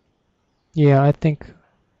 Yeah, I think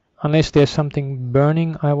unless there's something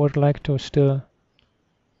burning, I would like to still,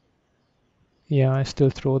 yeah, I still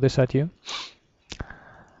throw this at you.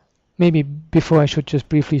 Maybe before I should just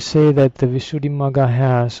briefly say that the Visuddhimagga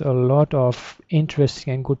has a lot of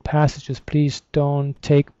interesting and good passages. Please don't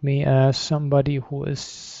take me as somebody who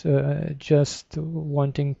is just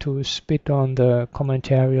wanting to spit on the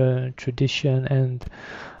commentarial tradition and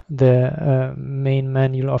the main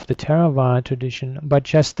manual of the Theravada tradition, but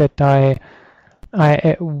just that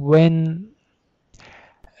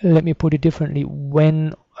let me put it differently,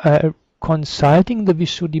 when consulting the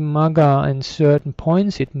Visuddhimagga and certain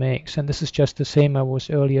points it makes, and this is just the same I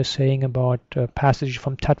was earlier saying about passages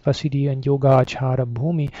from Tattvasiddhi and Yoga-achara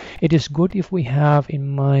Bhumi, it is good if we have in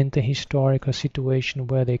mind the historical situation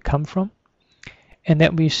where they come from, and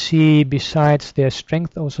that we see besides their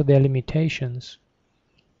strength also their limitations.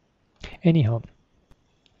 Anyhow,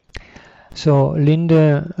 so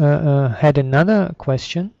Linda had another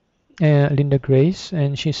question. Linda Grace,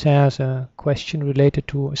 and she says a question related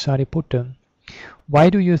to Sariputta. Why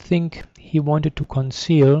do you think he wanted to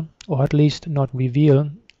conceal, or at least not reveal,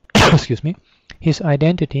 excuse me, his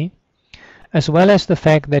identity, as well as the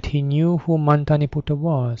fact that he knew who Mantaniputta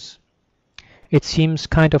was? It seems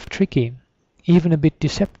kind of tricky, even a bit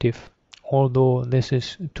deceptive, although this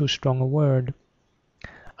is too strong a word.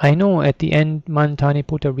 I know at the end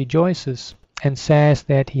Mantaniputta rejoices and says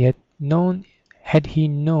that had he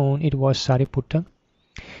known it was Sariputta,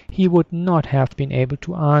 he would not have been able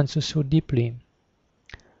to answer so deeply.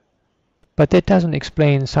 But that doesn't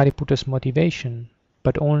explain Sariputta's motivation,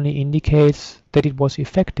 but only indicates that it was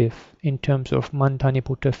effective in terms of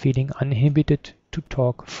Mantaniputta feeling uninhibited to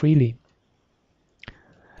talk freely.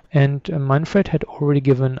 And Manfred had already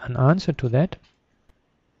given an answer to that.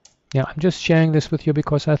 Yeah, I'm just sharing this with you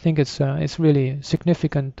because I think it's really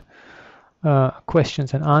significant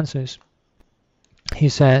questions and answers. He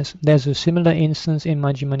says, there's a similar instance in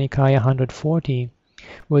Majjhima Nikaya 140,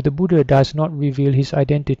 where the Buddha does not reveal his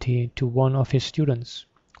identity to one of his students.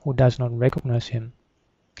 who does not recognize him.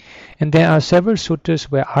 And there are several suttas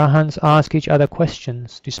where arahants ask each other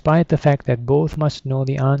questions, despite the fact that both must know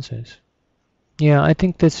the answers. Yeah, I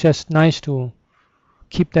think that's just nice to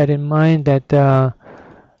keep that in mind, that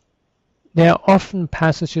there are often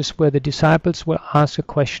passages where the disciples will ask a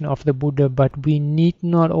question of the Buddha, but we need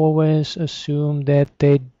not always assume that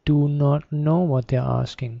they do not know what they're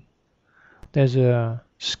asking. There's a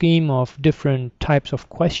scheme of different types of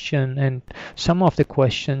question, and some of the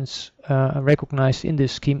questions recognized in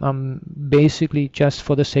this scheme are basically just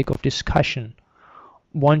for the sake of discussion,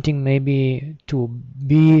 wanting maybe to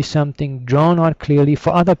be something drawn out clearly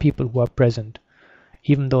for other people who are present,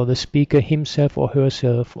 even though the speaker himself or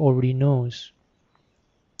herself already knows.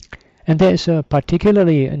 And there is a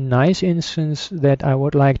particularly nice instance that I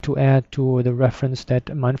would like to add to the reference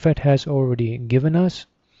that Manfred has already given us.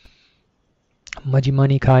 Majjhima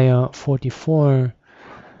Nikaya 44.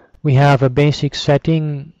 We have a basic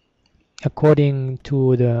setting according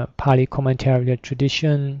to the Pali commentarial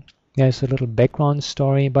tradition. There's a little background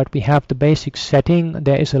story, but we have the basic setting.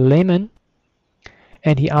 There is a layman,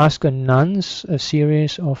 and he asks a nuns a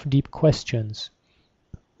series of deep questions.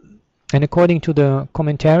 And according to the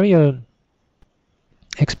commentarial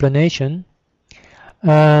explanation,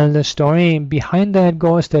 the story behind that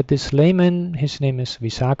goes that this layman, his name is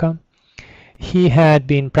Visakha, he had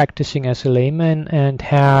been practicing as a layman and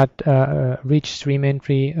had reached stream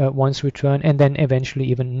entry once return, and then eventually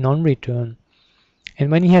even non-return.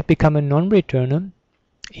 And when he had become a non-returner,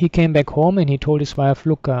 he came back home and he told his wife,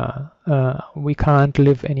 look, we can't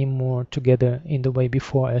live anymore together in the way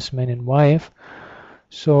before as man and wife.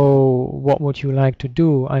 So what would you like to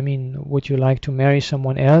do? I mean, would you like to marry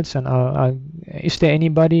someone else? And is there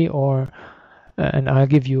anybody, or and I'll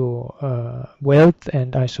give you wealth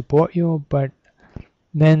and I support you? But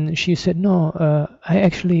then she said, no, I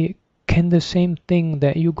actually can the same thing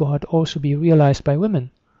that you got also be realized by women.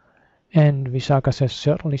 And Visakha says,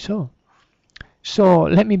 certainly so. So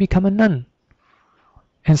let me become a nun.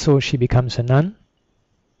 And so she becomes a nun.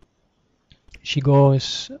 She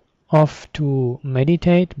goes off to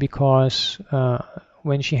meditate because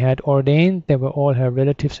when she had ordained, there were all her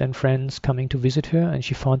relatives and friends coming to visit her, and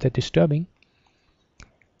she found that disturbing.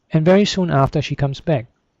 And very soon after, she comes back.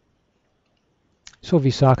 So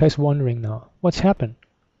Visakha is wondering now, what's happened?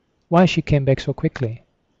 Why she came back so quickly?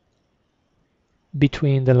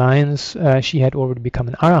 Between the lines, she had already become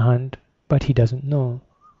an arahant, but he doesn't know.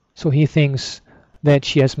 So he thinks that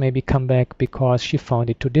she has maybe come back because she found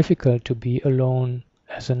it too difficult to be alone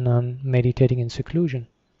as a nun meditating in seclusion.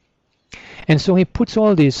 And so he puts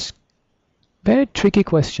all these very tricky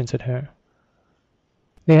questions at her.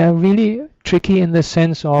 They are really tricky in the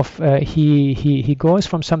sense of he goes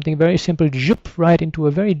from something very simple, right into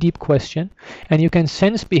a very deep question, and you can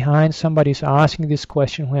sense behind somebody's asking this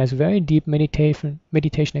question who has very deep meditation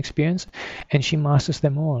experience, and she masters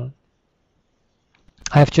them all.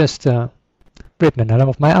 I've just written another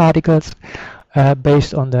of my articles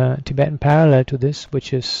based on the Tibetan parallel to this,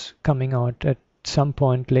 which is coming out at some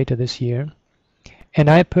point later this year. And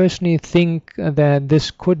I personally think that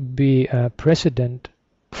this could be a precedent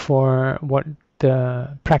for what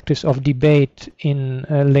the practice of debate in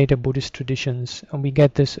later Buddhist traditions. And we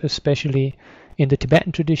get this especially in the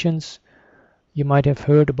Tibetan traditions. You might have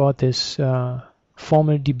heard about this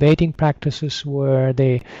formal debating practices where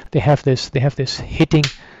they have this hitting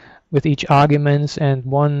with each arguments, and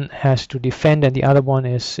one has to defend and the other one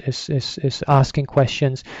is asking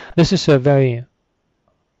questions. This is a very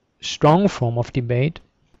strong form of debate,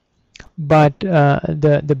 but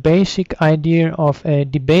the basic idea of a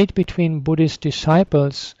debate between Buddhist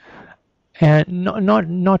disciples, and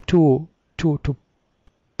not to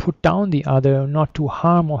put down the other, not to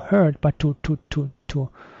harm or hurt, but to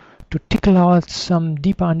tickle out some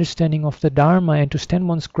deeper understanding of the Dharma and to stand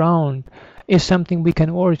one's ground, is something we can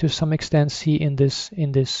already to some extent see in this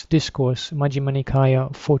discourse, Majjhima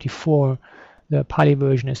Nikaya 44. The Pali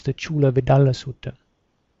version is the Chula Vedalla Sutta.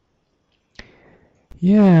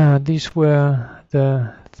 Yeah, these were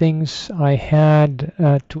the things I had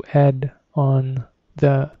to add on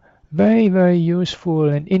the very, very useful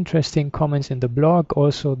and interesting comments in the blog,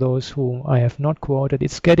 also those who I have not quoted.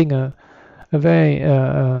 It's getting a very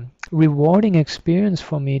rewarding experience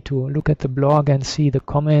for me to look at the blog and see the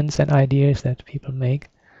comments and ideas that people make.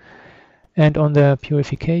 And on the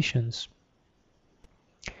purifications.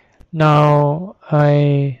 Now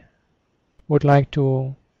I would like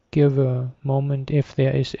to give a moment if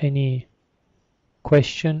there is any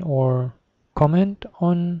question or comment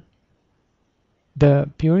on the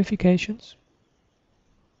purifications.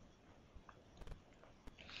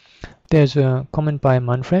 There's a comment by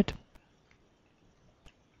Manfred.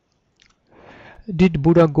 Did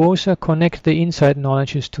Buddhaghosa connect the insight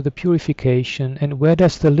knowledges to the purification, and where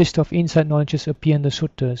does the list of insight knowledges appear in the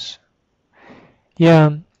suttas?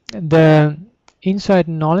 Yeah, the insight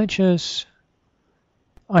knowledges,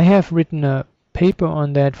 I have written a paper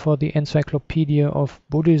on that for the Encyclopedia of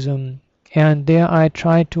Buddhism, and there I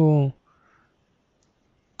try to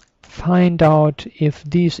find out if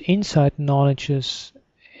these insight knowledges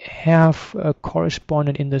have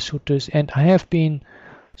corresponded in the suttas, and I have been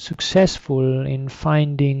successful in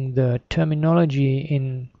finding the terminology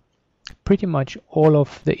in pretty much all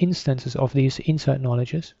of the instances of these insight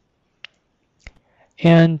knowledges.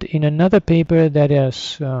 And in another paper that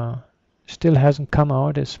is still hasn't come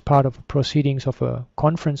out as part of proceedings of a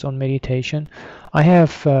conference on meditation, I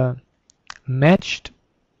have matched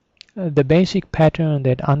the basic pattern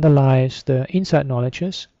that underlies the insight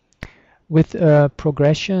knowledges with a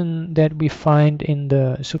progression that we find in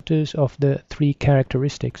the suttas of the three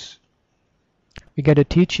characteristics. We get a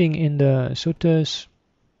teaching in the suttas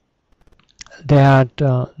that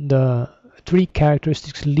the three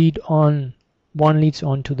characteristics lead on, one leads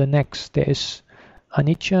on to the next. There is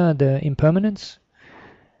anicca, the impermanence,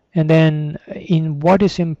 and then in what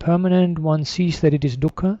is impermanent one sees that it is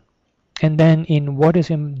dukkha, and then in what is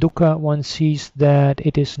in dukkha one sees that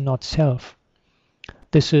it is not self.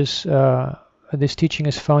 This teaching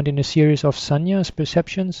is found in a series of sannyas,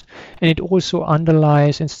 perceptions, and it also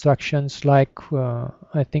underlies instructions like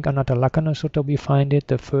I think Anālayo we find it,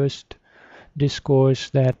 the first discourse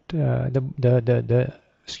that the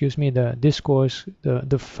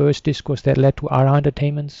first discourse that led to arahant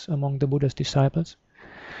attainments among the Buddha's disciples.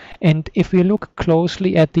 And if we look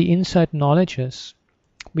closely at the insight knowledges,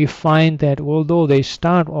 we find that although they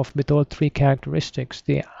start off with all three characteristics,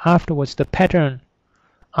 afterwards the pattern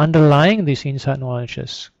underlying these insight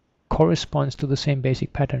knowledges corresponds to the same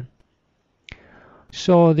basic pattern.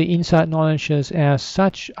 So the insight knowledges as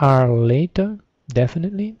such are later,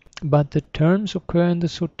 definitely, but the terms occur in the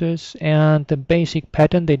suttas, and the basic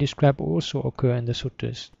pattern they describe also occur in the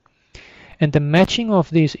suttas. And the matching of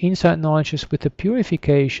these insight knowledges with the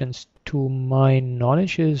purifications, to my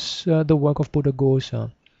knowledge, is the work of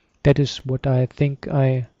Buddhaghosa. That is what I think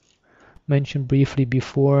I mentioned briefly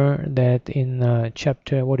before, that in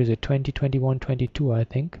chapter, 20, 21, 22, I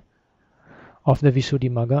think, of the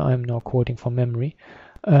Visuddhimagga, I'm now quoting from memory,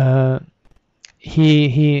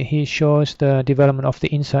 he shows the development of the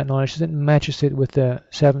insight knowledge and matches it with the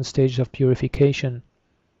 7 stages of purification.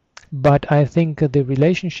 But I think the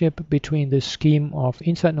relationship between the scheme of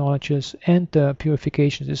insight knowledges and the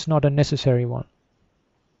purifications is not a necessary one.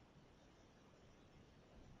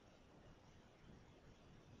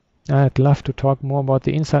 I'd love to talk more about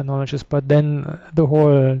the insight knowledges, but then the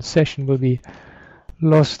whole session will be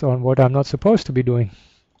lost on what I'm not supposed to be doing.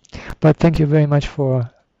 But thank you very much for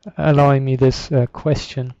allowing me this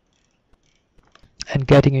question and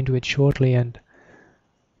getting into it shortly. And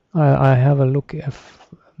I have a look if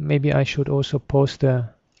maybe I should also post the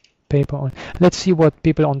paper on. Let's see what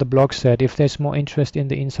people on the blog said. If there's more interest in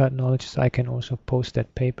the insight knowledges, I can also post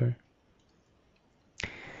that paper.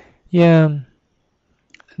 Yeah.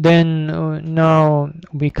 Then now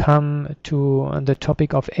we come to the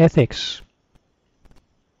topic of ethics.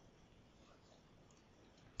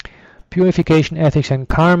 Purification, ethics, and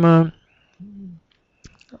karma.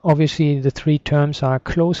 Obviously, the three terms are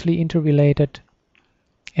closely interrelated.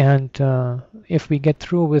 And if we get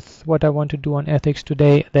through with what I want to do on ethics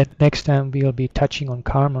today, then next time we'll be touching on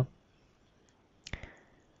karma.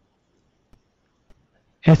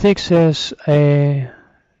 Ethics is a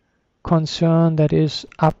concern that is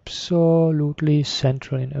absolutely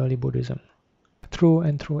central in early Buddhism, through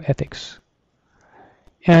and through ethics.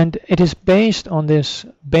 And it is based on this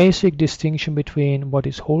basic distinction between what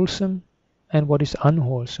is wholesome and what is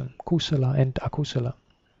unwholesome, kusala and akusala.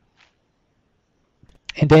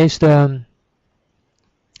 And there is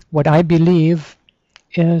what I believe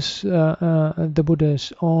is the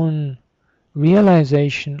Buddha's own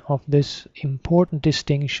realization of this important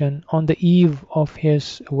distinction on the eve of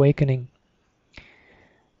his awakening.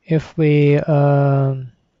 If we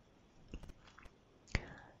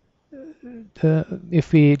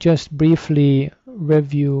just briefly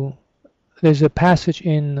review, there's a passage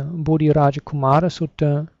in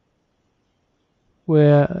Bodhirajakumara-sutta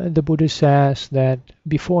where the Buddha says that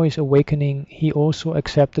before his awakening he also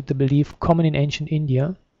accepted the belief common in ancient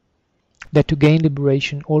India that to gain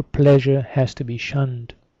liberation all pleasure has to be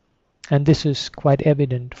shunned. And this is quite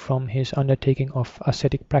evident from his undertaking of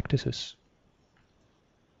ascetic practices.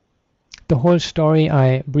 The whole story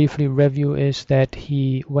I briefly review is that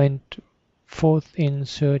he went forth in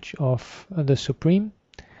search of the Supreme,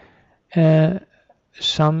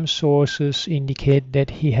 some sources indicate that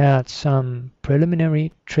he had some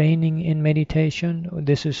preliminary training in meditation.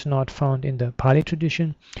 This is not found in the Pali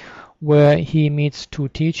tradition, where he meets two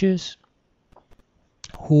teachers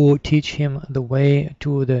who teach him the way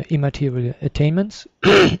to the immaterial attainments,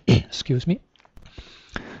 excuse me,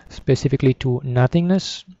 specifically to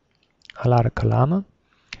nothingness, Alara Kalama.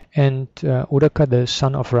 And Udaka, the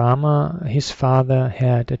son of Rama, his father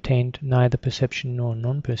had attained neither perception nor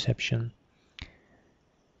non-perception.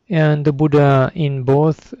 And the Buddha in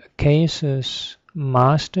both cases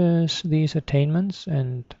masters these attainments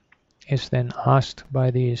and is then asked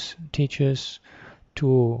by these teachers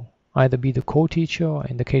to either be the co-teacher, or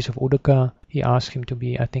in the case of Udaka, he asked him to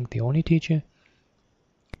be, I think, the only teacher.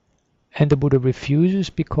 And the Buddha refuses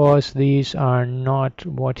because these are not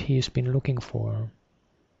what he's been looking for.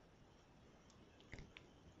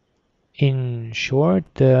 In short,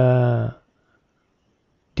 the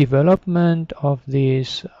development of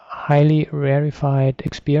these highly rarefied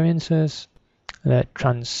experiences, the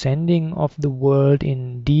transcending of the world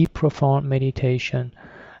in deep, profound meditation,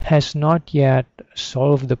 has not yet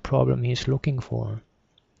solved the problem he's looking for.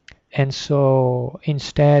 And so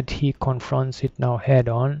instead he confronts it now head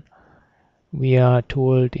on. We are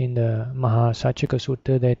told in the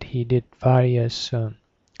Mahasacchaka-sutta that he did various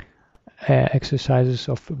exercises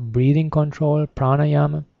of breathing control,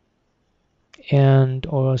 pranayama, and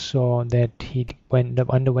also that he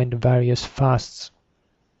underwent various fasts.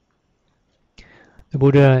 The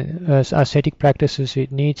Buddha's ascetic practices,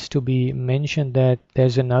 it needs to be mentioned that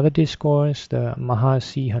there's another discourse, the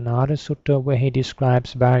Mahasihanara-sutta, where he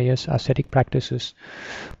describes various ascetic practices.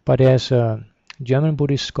 But as a German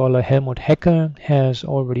Buddhist scholar Helmut Hecker has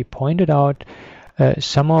already pointed out,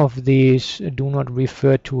 some of these do not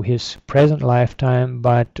refer to his present lifetime,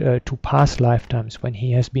 but to past lifetimes when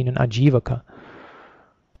he has been an ajivaka.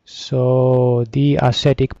 So the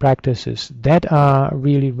ascetic practices that are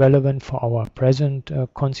really relevant for our present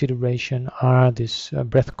consideration are this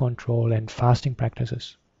breath control and fasting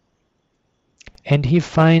practices. And he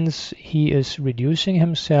finds he is reducing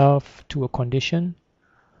himself to a condition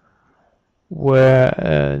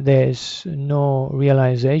where there is no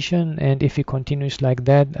realization, and if he continues like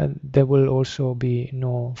that, there will also be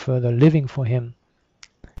no further living for him.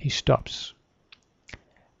 He stops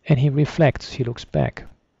and he reflects, he looks back.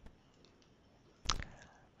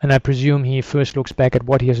 And I presume he first looks back at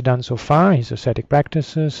what he has done so far, his ascetic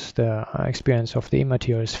practices, the experience of the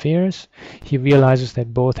immaterial spheres. He realizes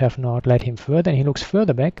that both have not led him further, and he looks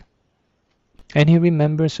further back and he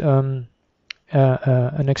remembers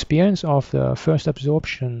an experience of the first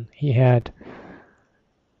absorption he had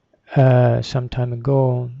some time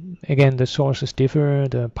ago. Again, the sources differ.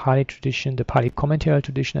 The Pali tradition, the Pali commentary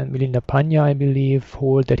tradition, and Milinda Panya, I believe,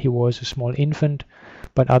 hold that he was a small infant,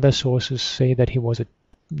 but other sources say that he was a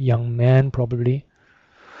young man, probably.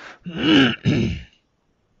 Be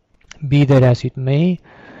that as it may,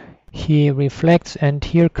 he reflects, and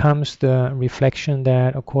here comes the reflection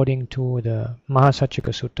that according to the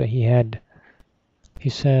Mahasacchaka-sutta he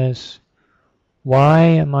says, "Why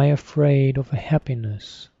am I afraid of a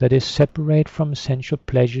happiness that is separate from sensual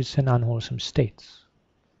pleasures and unwholesome states?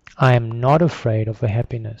 I am not afraid of a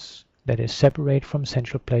happiness that is separate from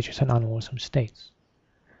sensual pleasures and unwholesome states."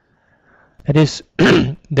 That is,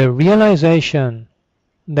 the realization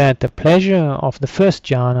that the pleasure of the first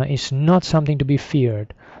jhana is not something to be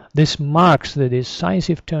feared. This marks the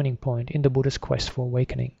decisive turning point in the Buddha's quest for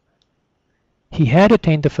awakening. He had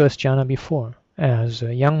attained the first jhana before, as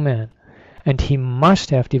a young man, and he must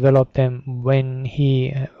have developed them when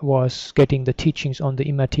he was getting the teachings on the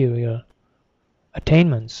immaterial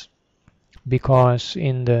attainments. Because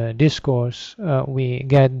in the Discourse we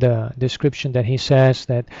get the description that he says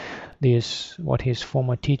that what his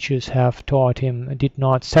former teachers have taught him did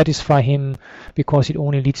not satisfy him because it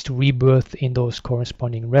only leads to rebirth in those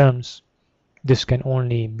corresponding realms. This can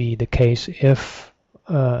only be the case if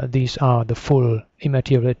these are the full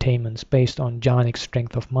immaterial attainments based on jhanic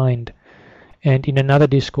strength of mind. And in another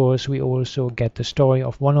discourse we also get the story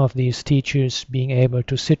of one of these teachers being able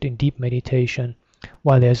to sit in deep meditation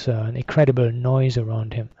while there's an incredible noise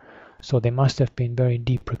around him. So they must have been very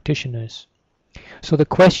deep practitioners. So the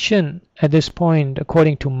question at this point,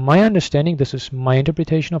 according to my understanding, this is my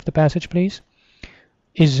interpretation of the passage, please,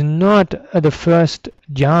 is not the first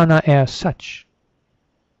jhana as such,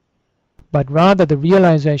 but rather the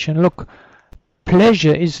realization, look,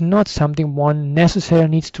 pleasure is not something one necessarily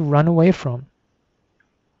needs to run away from.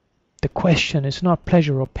 The question is not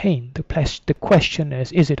pleasure or pain. The question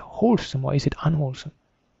is it wholesome or is it unwholesome?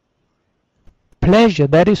 Pleasure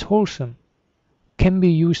that is wholesome can be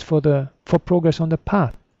used for progress on the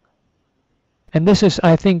path. And this is,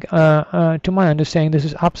 I think, to my understanding, this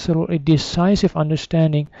is absolutely decisive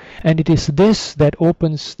understanding, and it is this that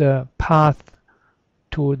opens the path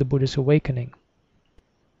to the Buddha's awakening.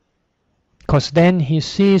 Because then he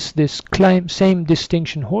sees this same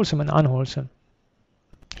distinction, wholesome and unwholesome.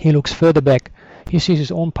 He looks further back. He sees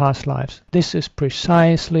his own past lives. This is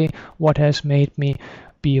precisely what has made me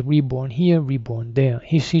be reborn here, reborn there.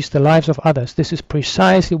 He sees the lives of others. This is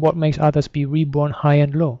precisely what makes others be reborn high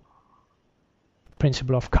and low.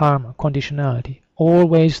 Principle of karma, conditionality.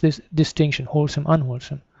 Always this distinction, wholesome,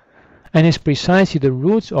 unwholesome. And it's precisely the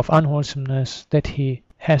roots of unwholesomeness that he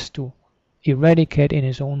has to eradicate in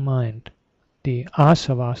his own mind. The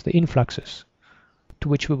asavas, the influxes, to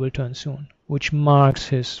which we will turn soon, which marks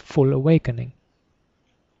his full awakening.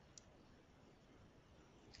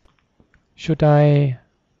 Should I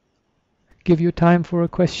give you time for a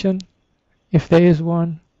question, if there is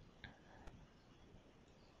one?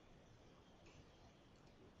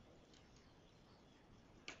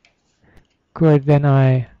 Good, then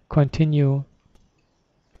I continue.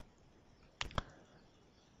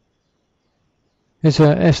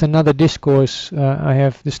 There's another discourse. I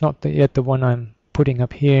have this, not yet the one I'm putting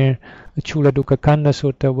up here, the Chula Dukkha Kanda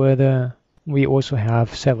Sutta, where we also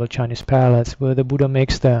have several Chinese parallels, where the Buddha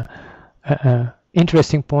makes the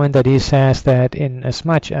interesting point that he says that in as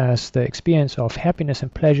much as the experience of happiness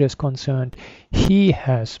and pleasure is concerned, he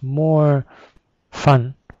has more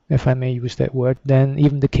fun, if I may use that word, than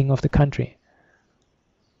even the king of the country.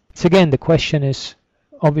 So again, the question is,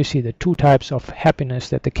 obviously the two types of happiness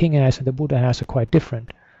that the king has and the Buddha has are quite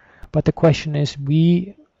different. But the question is,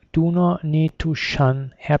 we do not need to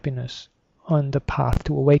shun happiness on the path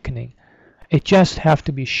to awakening. It just have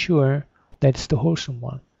to be sure that it's the wholesome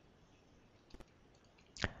one.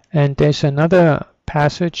 And there's another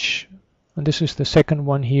passage, and this is the second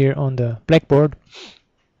one here on the blackboard.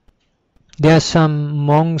 There are some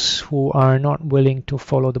monks who are not willing to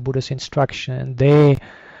follow the Buddha's instruction. They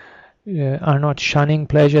are not shunning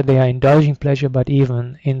pleasure, they are indulging pleasure, but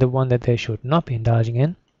even in the one that they should not be indulging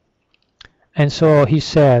in. And so he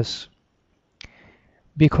says,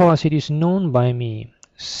 because it is known by me,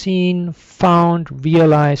 seen, found,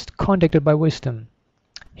 realized, contacted by wisdom.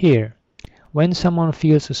 Here, when someone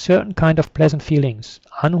feels a certain kind of pleasant feelings,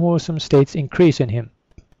 unwholesome states increase in him,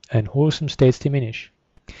 and wholesome states diminish.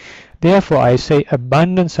 Therefore I say,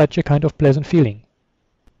 abandon such a kind of pleasant feeling.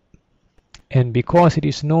 And because it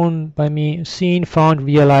is known by me, seen, found,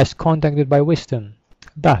 realized, contacted by wisdom.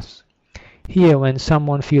 Thus, here when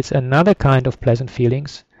someone feels another kind of pleasant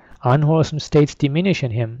feelings, unwholesome states diminish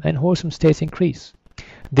in him, and wholesome states increase.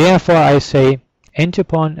 Therefore I say, enter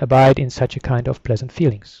upon, abide in such a kind of pleasant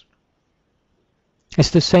feelings. It's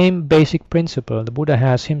the same basic principle the Buddha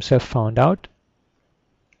has himself found out.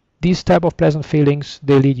 These type of pleasant feelings,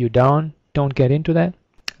 they lead you down, don't get into that.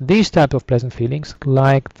 These type of pleasant feelings,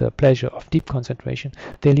 like the pleasure of deep concentration,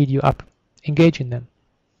 they lead you up. Engage in them.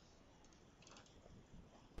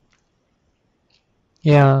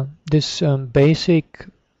 Yeah, this basic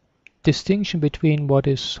distinction between what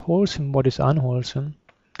is wholesome, what is unwholesome,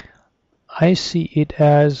 I see it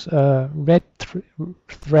as a red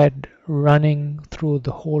thread running through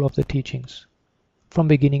the whole of the teachings, from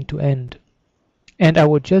beginning to end. And I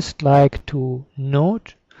would just like to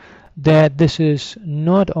note that this is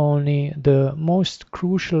not only the most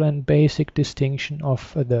crucial and basic distinction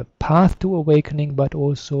of the path to awakening, but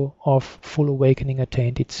also of full awakening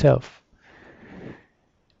attained itself.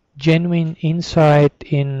 Genuine insight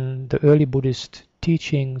in the early Buddhist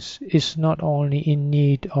teachings is not only in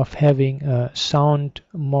need of having a sound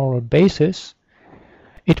moral basis,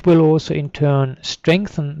 it will also in turn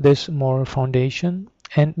strengthen this moral foundation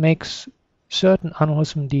and makes certain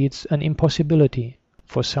unwholesome deeds an impossibility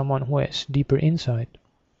for someone who has deeper insight.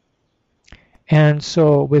 And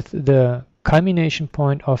so with the culmination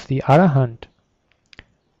point of the Arahant,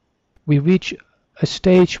 we reach a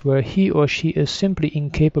stage where he or she is simply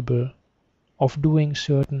incapable of doing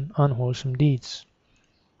certain unwholesome deeds.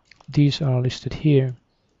 These are listed here.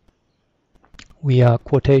 We are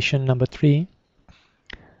quotation number 3.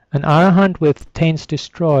 An Arahant with taints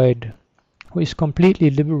destroyed, who is completely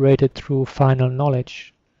liberated through final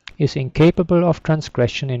knowledge, is incapable of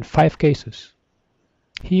transgression in 5 cases.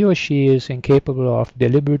 He or she is incapable of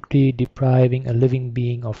deliberately depriving a living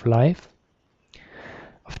being of life,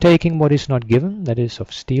 of taking what is not given, that is,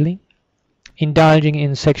 of stealing, indulging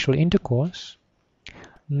in sexual intercourse,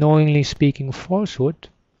 knowingly speaking falsehood,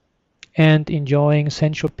 and enjoying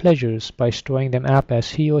sensual pleasures by storing them up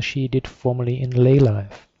as he or she did formerly in lay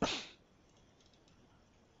life.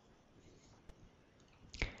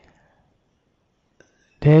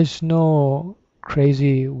 There's no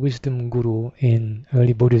crazy wisdom guru in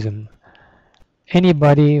early Buddhism.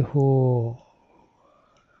 Anybody who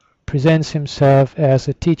presents himself as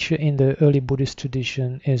a teacher in the early Buddhist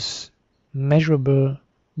tradition is measurable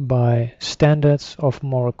by standards of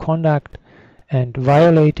moral conduct, and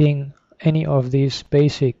violating any of these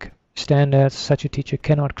basic standards, such a teacher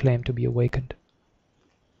cannot claim to be awakened.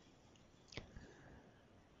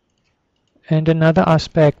 And another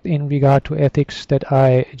aspect in regard to ethics that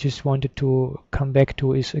I just wanted to come back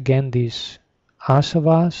to is again these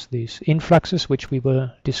asavas, these influxes, which we will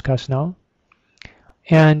discuss now.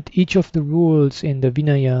 And each of the rules in the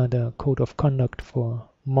Vinaya, the code of conduct for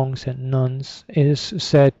monks and nuns, is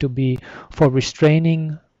said to be for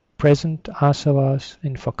restraining present asavas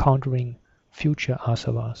and for countering future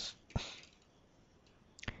asavas.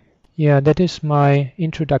 Yeah, that is my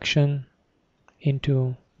introduction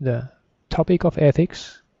into the topic of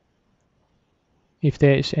ethics. If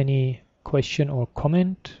there is any question or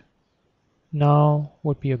comment, now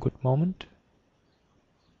would be a good moment.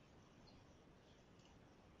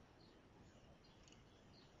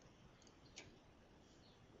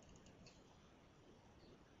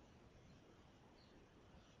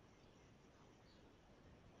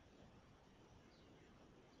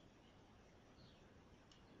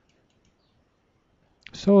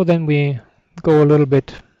 So then we go a little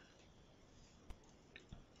bit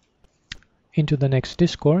into the next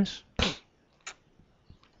discourse,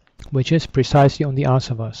 which is precisely on the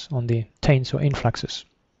asavas, on the taints or influxes.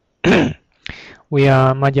 We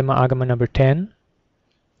are Madhyama-āgama number 10,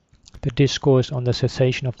 the discourse on the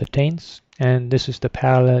cessation of the taints, and this is the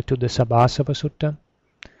parallel to the Sabbāsava-sutta,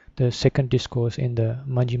 the second discourse in the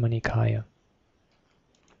Majjhima Nikāya.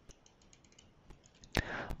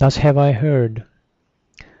 Thus have I heard.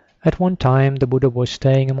 At one time the Buddha was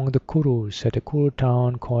staying among the Kurus at a Kuru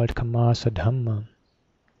town called Kamasa-dhamma.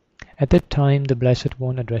 At that time the Blessed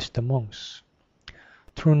One addressed the monks.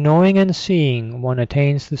 Through knowing and seeing one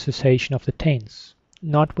attains the cessation of the taints,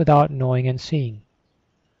 not without knowing and seeing.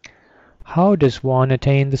 How does one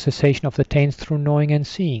attain the cessation of the taints through knowing and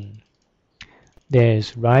seeing? There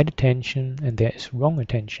is right attention and there is wrong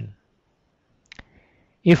attention.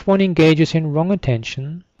 If one engages in wrong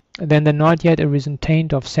attention, then the not yet arisen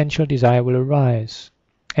taint of sensual desire will arise,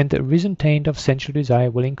 and the arisen taint of sensual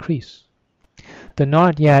desire will increase. The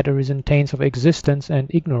not yet arisen taints of existence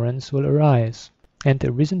and ignorance will arise, and the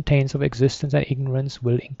arisen taints of existence and ignorance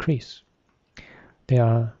will increase. There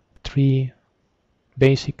are three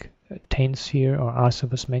basic taints here, or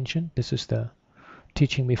asavas, mentioned. This is the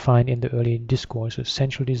teaching we find in the early discourses: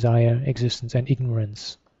 sensual desire, existence, and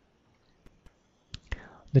ignorance.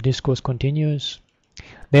 The discourse continues.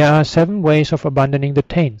 There are 7 ways of abandoning the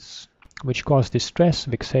taints, which cause distress,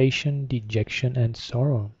 vexation, dejection, and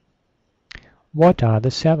sorrow. What are the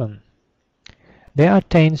 7? There are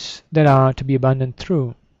taints that are to be abandoned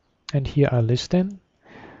through, and here I list them: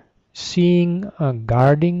 seeing,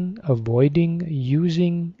 guarding, avoiding,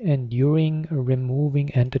 using, enduring,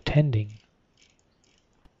 removing, and attending.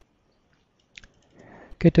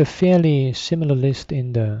 Get a fairly similar list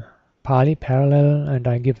in the Pāli parallel, and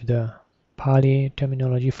I give the Pāli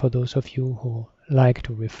terminology for those of you who like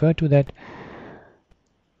to refer to that.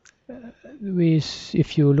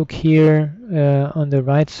 If you look here on the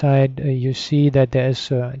right side, you see that there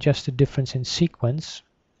is just a difference in sequence.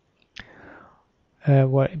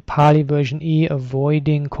 Where Pāli version E,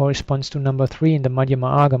 avoiding, corresponds to number 3 in the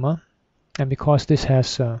Madhyama-āgama, and because this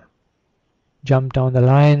has jumped down the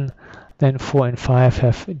line, then 4 and 5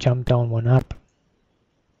 have jumped down 1 up.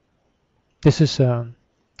 This is a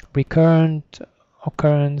recurrent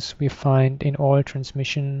occurrence we find in oral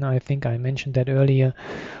transmission. I think I mentioned that earlier,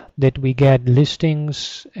 that we get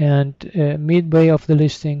listings, and midway of the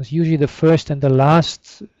listings, usually the first and the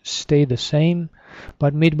last stay the same,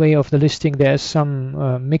 but midway of the listing there is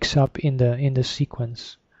some mix-up in the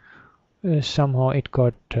sequence. Somehow it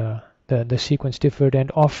got the sequence differed,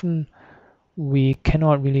 and often we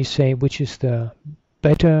cannot really say which is the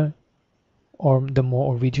better or the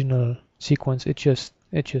more original sequence. It's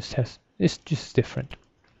just different.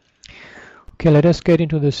 Okay, let us get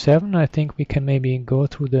into the 7. I think we can maybe go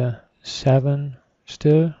through the 7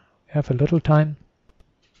 still. We have a little time.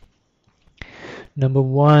 Number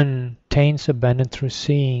 1, taints abandoned through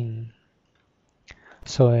seeing.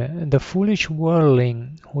 So the foolish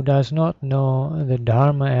worldling who does not know the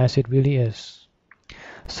Dharma as it really is.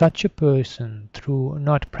 Such a person, through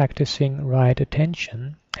not practicing right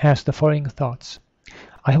attention, has the following thoughts: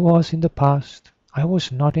 I was in the past, I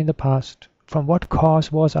was not in the past. From what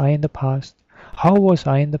cause was I in the past? How was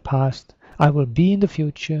I in the past? I will be in the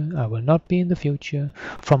future, I will not be in the future.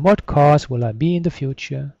 From what cause will I be in the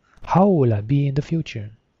future? How will I be in the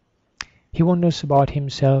future? He wonders about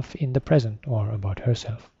himself in the present, or about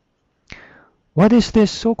herself. What is this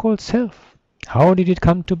so-called self? How did it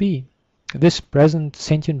come to be? This present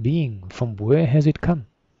sentient being, from where has it come?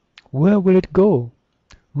 Where will it go?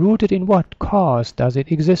 Rooted in what cause does it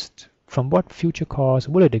exist? From what future cause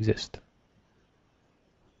will it exist?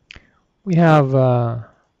 We have a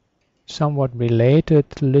somewhat related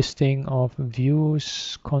listing of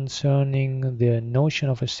views concerning the notion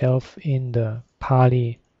of a self in the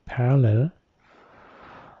Pāli parallel.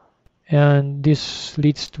 And this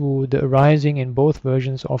leads to the arising in both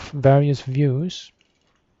versions of various views.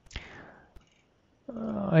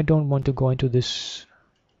 I don't want to go into this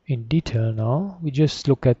in detail now. We just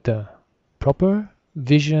look at the proper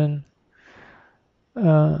vision.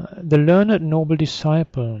 The learned noble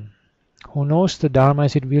disciple who knows the Dharma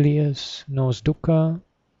as it really is, knows dukkha,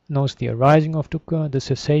 knows the arising of dukkha, the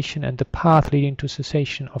cessation, and the path leading to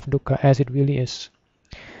cessation of dukkha as it really is.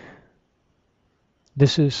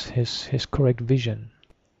 This is his correct vision.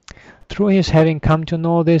 Through his having come to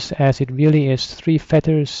know this as it really is, three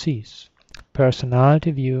fetters cease: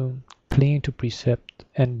 personality view, clinging to precept,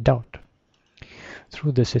 and doubt.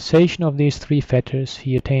 Through the cessation of these three fetters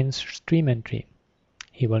he attains stream entry.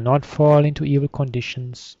 He will not fall into evil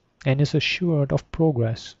conditions and is assured of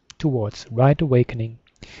progress towards right awakening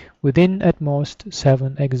within at most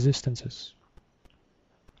 7 existences.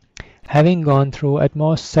 Having gone through at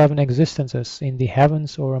most 7 existences in the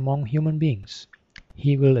heavens or among human beings,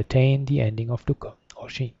 he will attain the ending of dukkha, or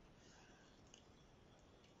she.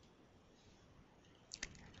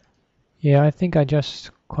 Yeah, I think I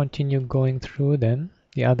just continue going through them.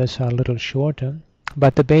 The others are a little shorter.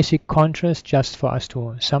 But the basic contrast, just for us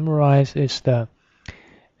to summarize, is the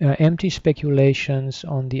empty speculations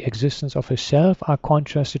on the existence of a self are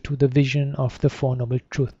contrasted to the vision of the Four Noble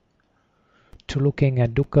Truths, to looking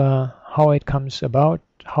at dukkha, how it comes about,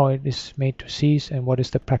 how it is made to cease, and what is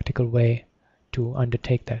the practical way to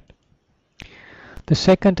undertake that. The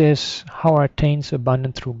second is how are attains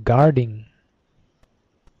abundant through guarding.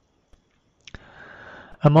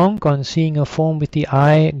 A monk, on seeing a form with the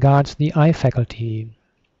eye, guards the eye faculty,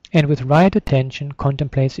 and with right attention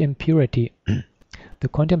contemplates impurity. The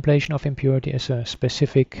contemplation of impurity is a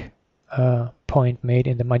specific point made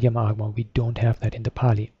in the Madhyama-āgama. We don't have that in the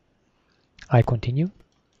Pāli. I continue.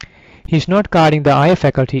 He is not guarding the eye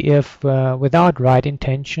faculty if, without right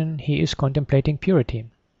intention, he is contemplating purity.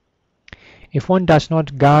 If one does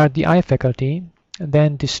not guard the eye faculty,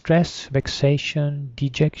 then distress, vexation,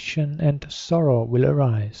 dejection, and sorrow will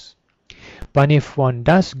arise. But if one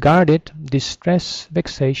does guard it, distress,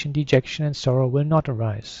 vexation, dejection, and sorrow will not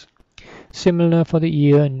arise. Similar for the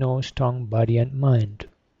ear, nose, tongue, body, and mind.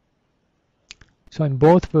 So in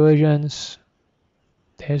both versions,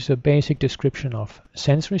 there's a basic description of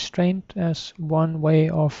sense restraint as one way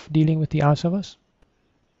of dealing with the asavas.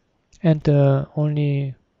 And the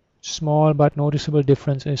only small but noticeable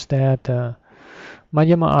difference is that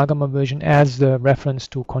Madhyama-āgama version adds the reference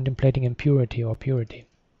to contemplating impurity or purity.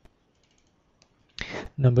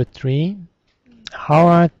 Number 3, how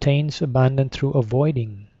are attains abundant through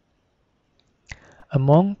avoiding? A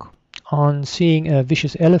monk, on seeing a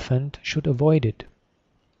vicious elephant, should avoid it.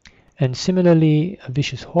 And similarly, a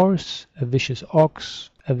vicious horse, a vicious ox,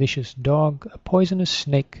 a vicious dog, a poisonous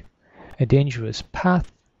snake, a dangerous path,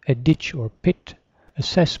 a ditch or pit, a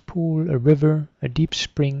cesspool, a river, a deep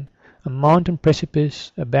spring, a mountain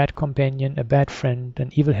precipice, a bad companion, a bad friend, an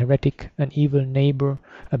evil heretic, an evil neighbor,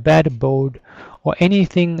 a bad abode, or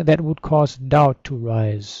anything that would cause doubt to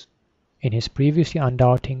rise in his previously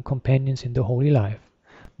undoubting companions in the holy life,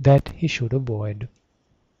 that he should avoid.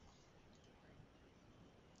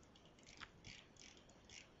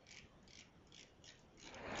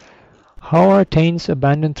 How are attains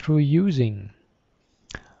abundant through using?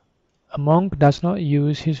 A monk does not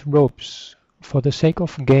use his robes for the sake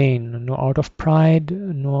of gain, nor out of pride,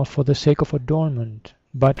 nor for the sake of adornment,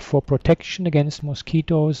 but for protection against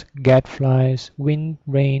mosquitoes, gadflies, wind,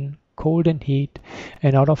 rain, cold and heat,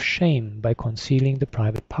 and out of shame by concealing the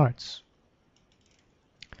private parts.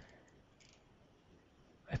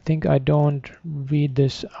 I think I don't read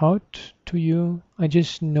this out to you. I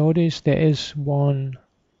just noticed there is one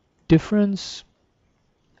difference.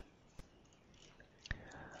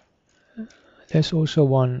 There's also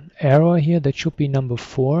one error here. That should be number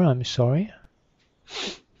 4. I'm sorry.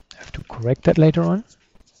 I have to correct that later on.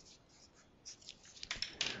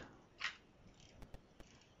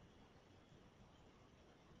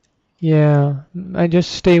 Yeah, I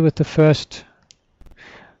just stay with the first.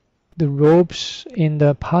 The robes in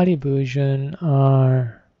the Pāli version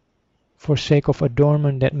are for sake of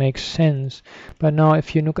adornment, that makes sense. But now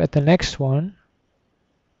if you look at the next one,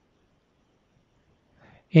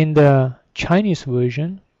 in the Chinese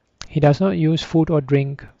version, he does not use food or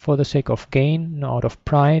drink for the sake of gain, nor out of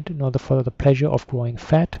pride, nor for the pleasure of growing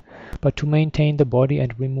fat, but to maintain the body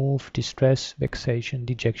and remove distress, vexation,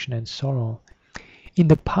 dejection, and sorrow. In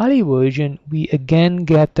the Pali version, we again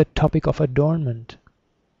get the topic of adornment.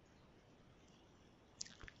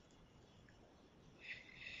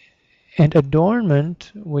 And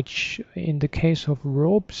adornment, which in the case of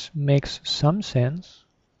robes makes some sense,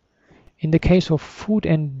 in the case of food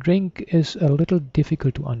and drink is a little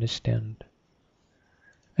difficult to understand.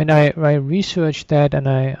 And I researched that, and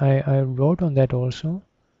I wrote on that also.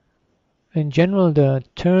 In general, the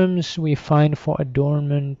terms we find for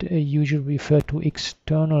adornment usually refer to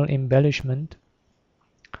external embellishment,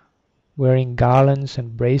 wearing garlands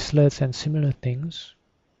and bracelets and similar things.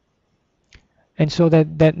 And so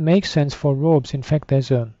that makes sense for robes. In fact, there's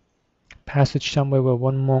a passage somewhere where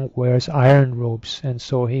one monk wears iron robes, and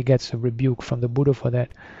so he gets a rebuke from the Buddha for that.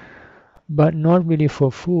 But not really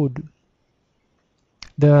for food.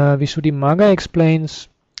 The Visuddhimagga explains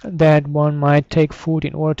that one might take food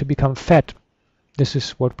in order to become fat. This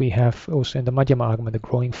is what we have also in the Madhyama-āgama, the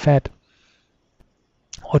growing fat.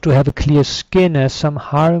 Or to have a clear skin, as some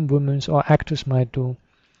harem women or actors might do.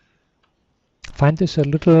 I find this a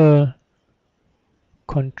little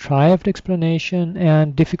contrived explanation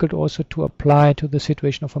and difficult also to apply to the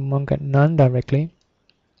situation of a monk and nun directly.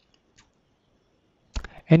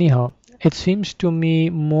 Anyhow, it seems to me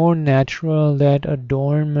more natural that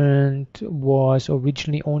adornment was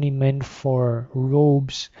originally only meant for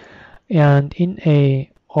robes, and in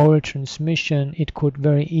a oral transmission it could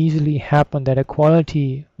very easily happen that a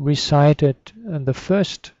quality recited in the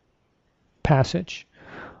first passage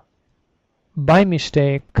by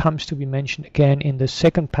mistake comes to be mentioned again in the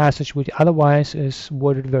second passage, which otherwise is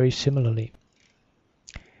worded very similarly.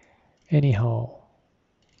 Anyhow,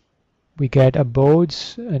 we get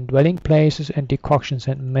abodes and dwelling places and decoctions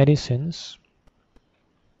and medicines.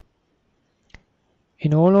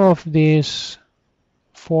 In all of these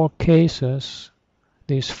four cases,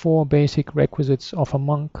 these four basic requisites of a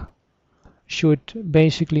monk should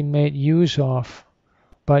basically made use of,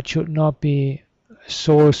 but should not be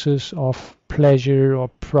sources of pleasure or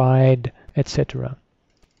pride, etc.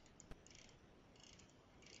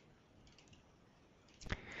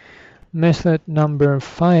 Method number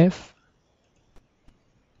 5.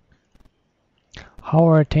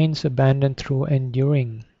 How attains abandon through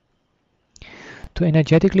enduring. To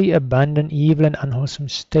energetically abandon evil and unwholesome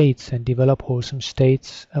states and develop wholesome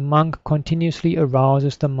states, a monk continuously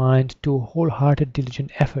arouses the mind to wholehearted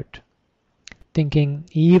diligent effort, thinking,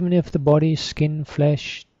 even if the body, skin,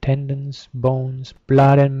 flesh, tendons, bones,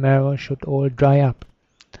 blood and marrow should all dry up,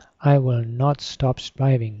 I will not stop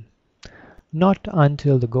striving. Not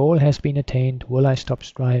until the goal has been attained will I stop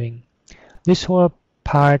striving. This whole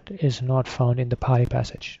part is not found in the Pali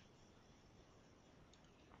passage.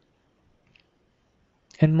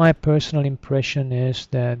 And my personal impression is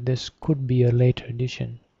that this could be a later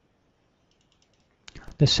addition.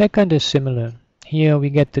 The second is similar. Here we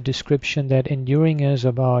get the description that enduring is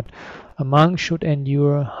about a monk should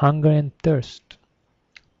endure hunger and thirst,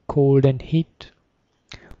 cold and heat,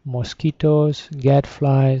 mosquitoes,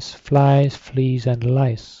 gadflies, flies, fleas and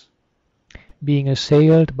lice, being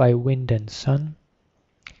assailed by wind and sun,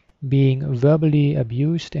 being verbally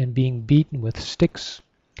abused and being beaten with sticks.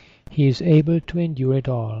 He is able to endure it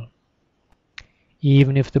all.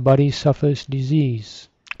 Even if the body suffers disease,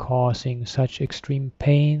 causing such extreme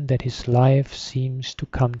pain that his life seems to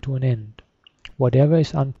come to an end, whatever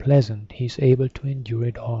is unpleasant, he is able to endure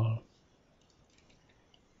it all.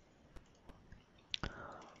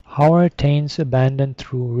 How attains abandon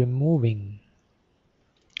through removing.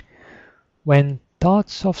 When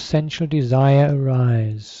thoughts of sensual desire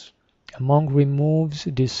arise, a monk removes,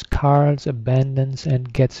 discards, abandons,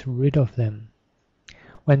 and gets rid of them.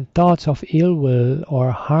 When thoughts of ill will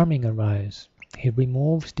or harming arise, he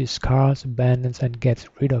removes, discards, abandons, and gets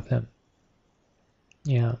rid of them.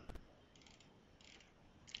 Yeah.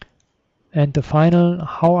 And the final,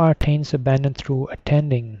 how attains abandon through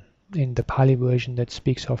attending, in the Pali version that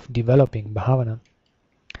speaks of developing bhavana.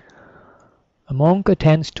 A monk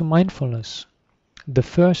attends to mindfulness, the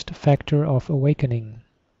first factor of awakening,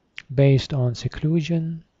 based on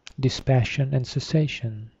seclusion, dispassion, and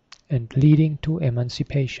cessation, and leading to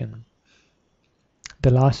emancipation.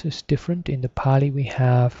 The last is different. In the Pali we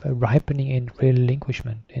have a ripening in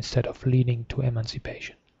relinquishment instead of leading to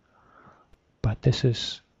emancipation. But this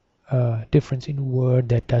is a difference in word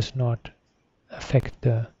that does not affect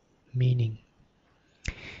the meaning.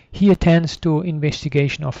 He attends to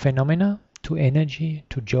investigation of phenomena, to energy,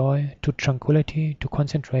 to joy, to tranquility, to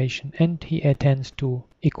concentration, and he attends to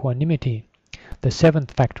equanimity, the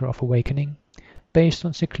seventh factor of awakening, based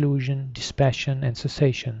on seclusion, dispassion, and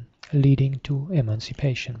cessation, leading to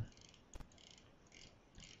emancipation.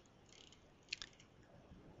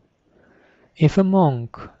 If a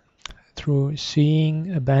monk, through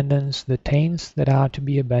seeing, abandons the taints that are to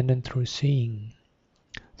be abandoned through seeing,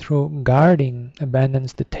 through guarding,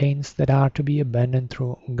 abandons the taints that are to be abandoned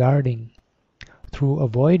through guarding, through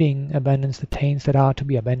avoiding, abandons the taints that are to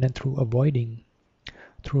be abandoned through avoiding,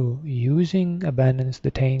 through using, abandons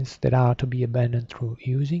the taints that are to be abandoned through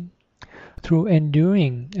using, through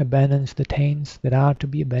enduring, abandons the taints that are to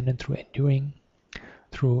be abandoned through enduring,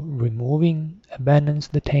 through removing, abandons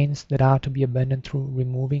the taints that are to be abandoned through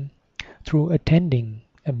removing, through attending,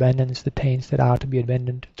 abandons the taints that are to be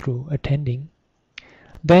abandoned through attending,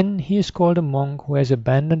 then he is called a monk who has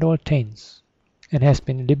abandoned all taints and has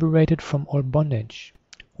been liberated from all bondage,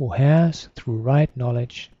 who has, through right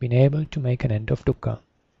knowledge, been able to make an end of dukkha.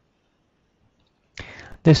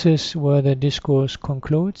 This is where the discourse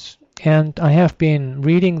concludes, and I have been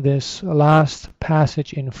reading this last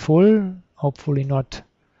passage in full, hopefully not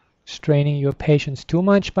straining your patience too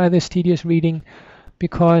much by this tedious reading,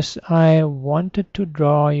 because I wanted to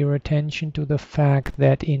draw your attention to the fact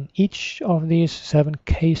that in each of these 7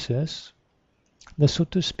 cases, the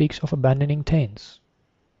sutta speaks of abandoning taints.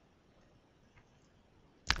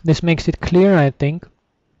 This makes it clear, I think,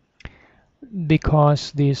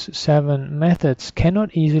 because these 7 methods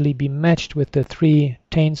cannot easily be matched with the 3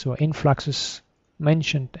 taints or influxes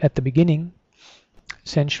mentioned at the beginning: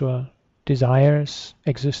 sensual desires,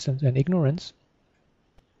 existence, and ignorance.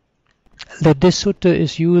 That this sutta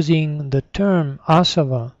is using the term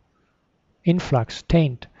asava, influx,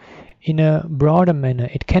 taint, in a broader manner.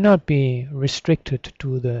 It cannot be restricted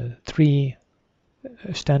to the 3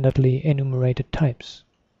 standardly enumerated types.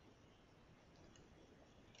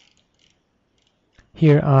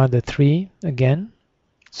 Here are the 3 again: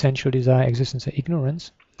 sensual desire, existence, and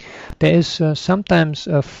ignorance. There is sometimes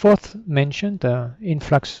a 4th mentioned, the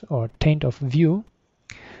influx or taint of view.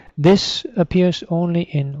 This appears only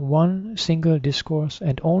in one single discourse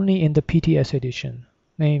and only in the PTS edition,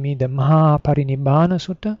 namely the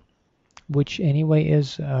Mahaparinibbana-sutta, which anyway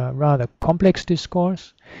is a rather complex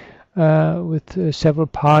discourse with several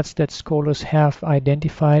parts that scholars have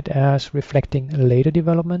identified as reflecting later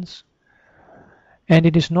developments. And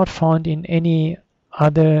it is not found in any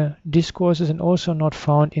other discourses and also not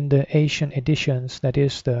found in the Asian editions, that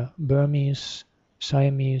is the Burmese,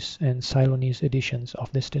 Siamese, and Ceylonese editions of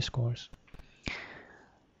this discourse.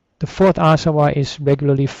 The 4th asava is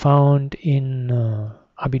regularly found in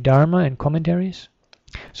Abhidharma and commentaries.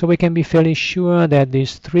 So we can be fairly sure that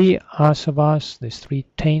these 3 asavas, these 3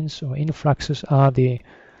 taints or influxes, are the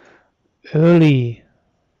early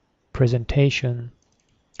presentation.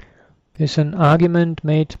 There's an argument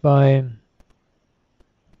made by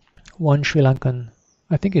one Sri Lankan,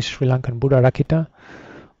 I think it's Sri Lankan Buddha Rakita,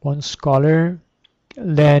 one scholar,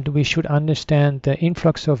 that we should understand the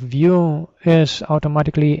influx of view is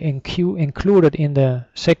automatically included in the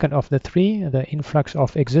 2nd of the 3, the influx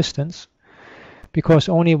of existence, because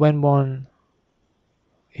only when one,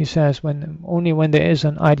 he says, only when there is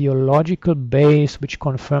an ideological base which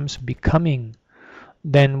confirms becoming,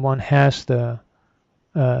 then one has the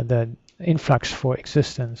influx for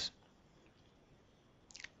existence.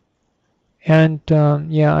 And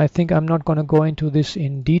yeah, I think I'm not going to go into this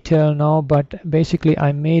in detail now, but basically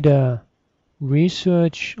I made a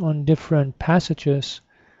research on different passages,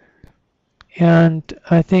 and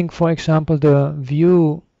I think, for example, the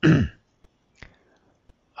view, the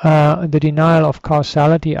denial of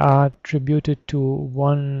causality are attributed to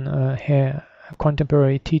one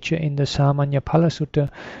contemporary teacher in the Samanya-pala-sutta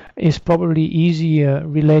is probably easier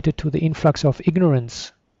related to the influx of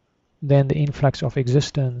ignorance than the influx of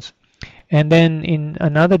existence. And then in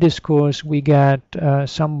another discourse we get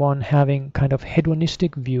someone having kind of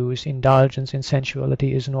hedonistic views, indulgence in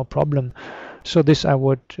sensuality is no problem. So this I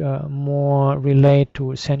would more relate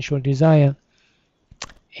to sensual desire.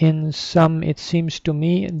 In some, it seems to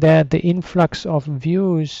me that the influx of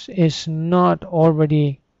views is not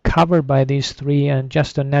already covered by these 3 and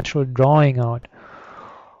just a natural drawing out.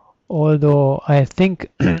 Although I think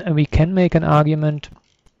we can make an argument,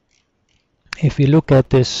 if we look at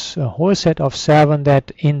this whole set of 7,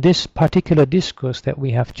 that in this particular discourse that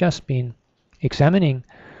we have just been examining,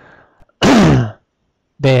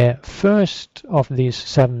 the first of these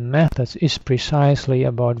 7 methods is precisely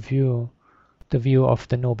about view, the view of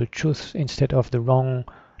the noble truths instead of the wrong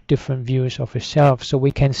different views of a self. So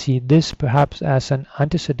we can see this perhaps as an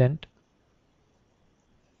antecedent,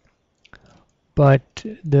 but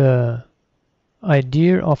the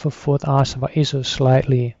idea of a fourth asava is a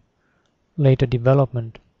slightly later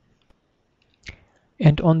development.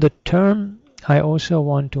 And on the term, I also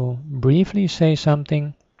want to briefly say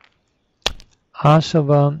something.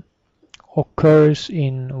 Asava occurs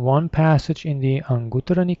in one passage in the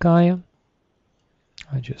Anguttara Nikaya.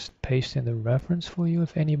 I just paste in the reference for you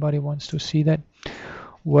if anybody wants to see that,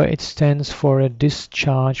 where it stands for a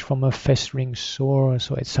discharge from a festering sore.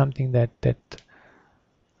 So it's something that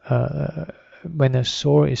when a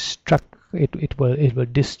sore is struck, it will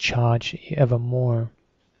discharge evermore.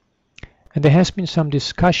 And there has been some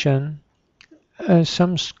discussion.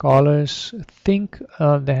 Some scholars think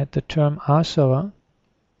that the term asava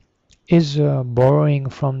is borrowing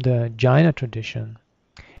from the Jaina tradition.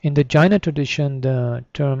 In the Jaina tradition, the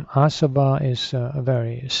term asava is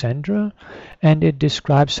very central, and it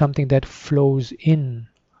describes something that flows in.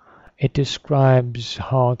 It describes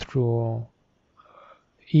how through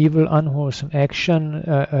evil, unwholesome action,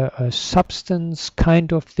 a substance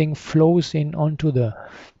kind of thing flows in onto the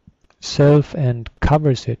self and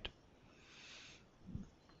covers it.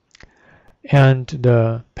 And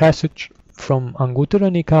the passage from Anguttara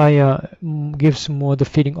Nikaya gives more the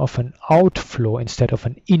feeling of an outflow instead of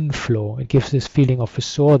an inflow. It gives this feeling of a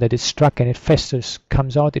sore that is struck and it festers,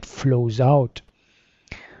 comes out, it flows out.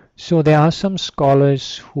 So there are some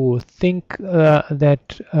scholars who think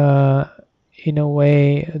that in a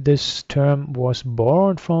way this term was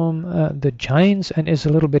borrowed from the Jains and is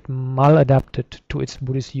a little bit maladapted to its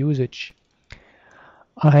Buddhist usage.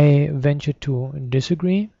 I venture to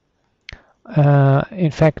disagree.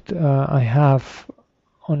 In fact, I have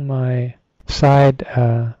on my side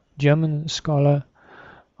a German scholar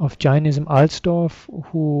of Jainism, Alsdorf,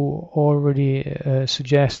 who already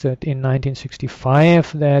suggested in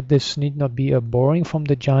 1965 that this need not be a borrowing from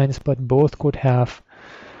the Jains, but both could have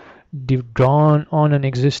drawn on an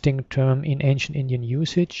existing term in ancient Indian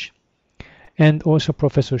usage. And also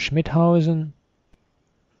Professor Schmidhausen,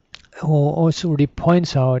 who also really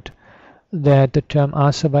points out that the term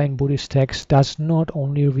asava in Buddhist texts does not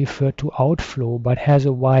only refer to outflow, but has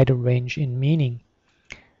a wider range in meaning.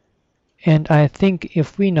 And I think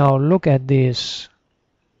if we now look at these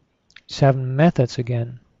 7 methods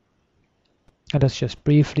again, let us just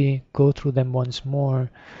briefly go through them once more,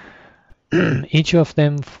 each of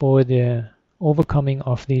them for the overcoming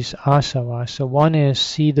of these asavas. So one is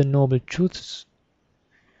see the noble truths.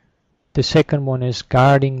 The second one is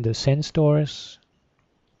guarding the sense doors.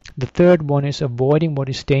 The third one is avoiding what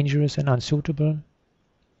is dangerous and unsuitable.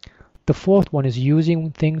 The fourth one is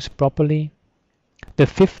using things properly. The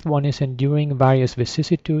fifth one is enduring various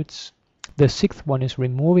vicissitudes. The sixth one is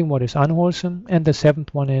removing what is unwholesome. And the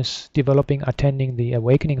seventh one is developing, attending the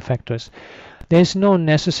awakening factors. There is no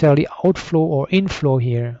necessarily outflow or inflow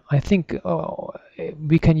here. I think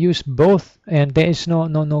we can use both, and there is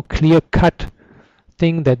no clear-cut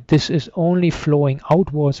thing that this is only flowing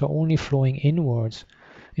outwards or only flowing inwards.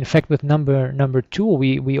 In fact, with number 2,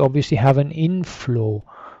 we obviously have an inflow.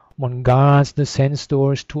 One guards the sense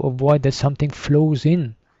doors to avoid that something flows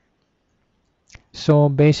in. So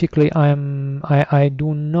basically, I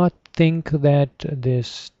do not think that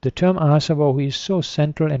the term asava, which is so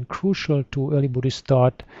central and crucial to early Buddhist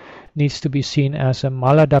thought, needs to be seen as a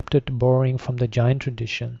maladapted borrowing from the Jain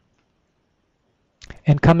tradition.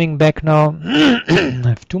 And coming back now, I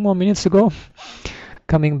have 2 more minutes to go.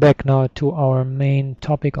 Coming back now to our main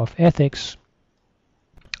topic of ethics,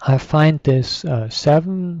 I find this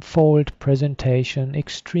 7-fold presentation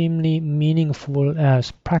extremely meaningful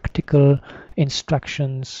as practical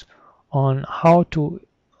instructions on how to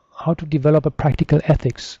develop a practical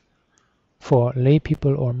ethics for lay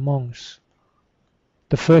people or monks.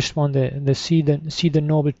 The first one, the see the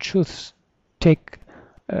noble truths,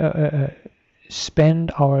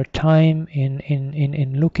 spend our time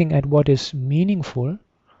in looking at what is meaningful,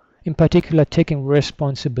 in particular taking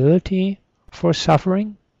responsibility for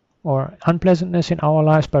suffering or unpleasantness in our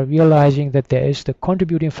lives by realizing that there is the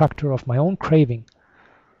contributing factor of my own craving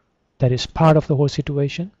that is part of the whole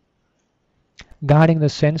situation. Guarding the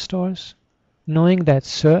sense doors, knowing that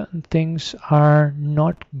certain things are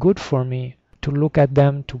not good for me, to look at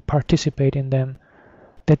them, to participate in them,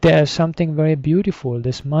 that there is something very beautiful,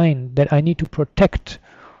 this mind, that I need to protect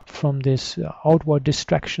from these outward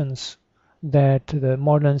distractions that the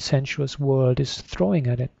modern sensuous world is throwing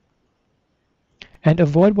at it. And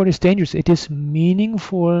avoid what is dangerous. It is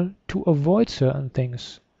meaningful to avoid certain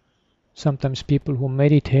things. Sometimes people who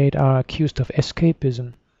meditate are accused of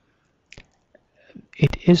escapism.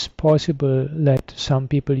 it is possible that some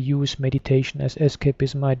people use meditation as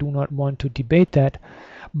escapism. I do not want to debate that.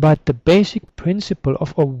 But the basic principle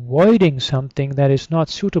of avoiding something that is not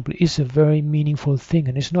suitable is a very meaningful thing,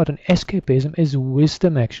 and it's not an escapism, it's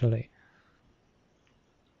wisdom actually.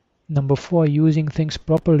 Number 4, using things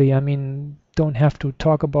properly. I mean, don't have to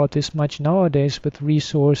talk about this much nowadays with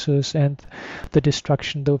resources and the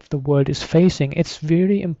destruction that the world is facing. It's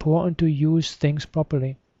very important to use things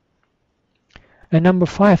properly. And number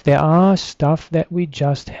 5, there are stuff that we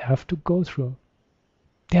just have to go through.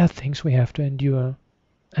 There are things we have to endure,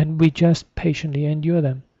 and we just patiently endure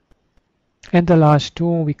them. And the last 2,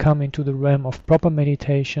 we come into the realm of proper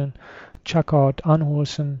meditation, chuck out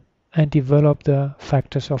unwholesome, and develop the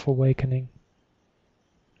factors of awakening.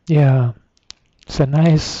 Yeah, it's a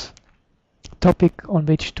nice topic on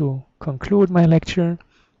which to conclude my lecture.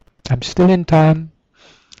 I'm still in time.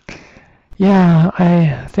 Yeah,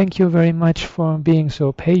 I thank you very much for being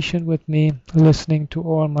so patient with me, listening to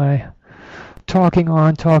all my talking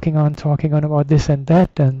on about this and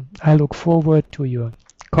that, and I look forward to your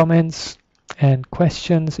comments and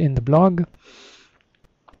questions in the blog.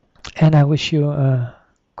 And I wish you a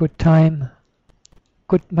good time,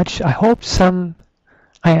 I hope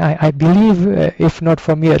I believe, if not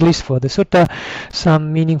for me, at least for the sutta,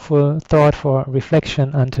 some meaningful thought for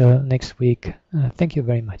reflection until next week. Thank you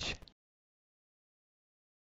very much.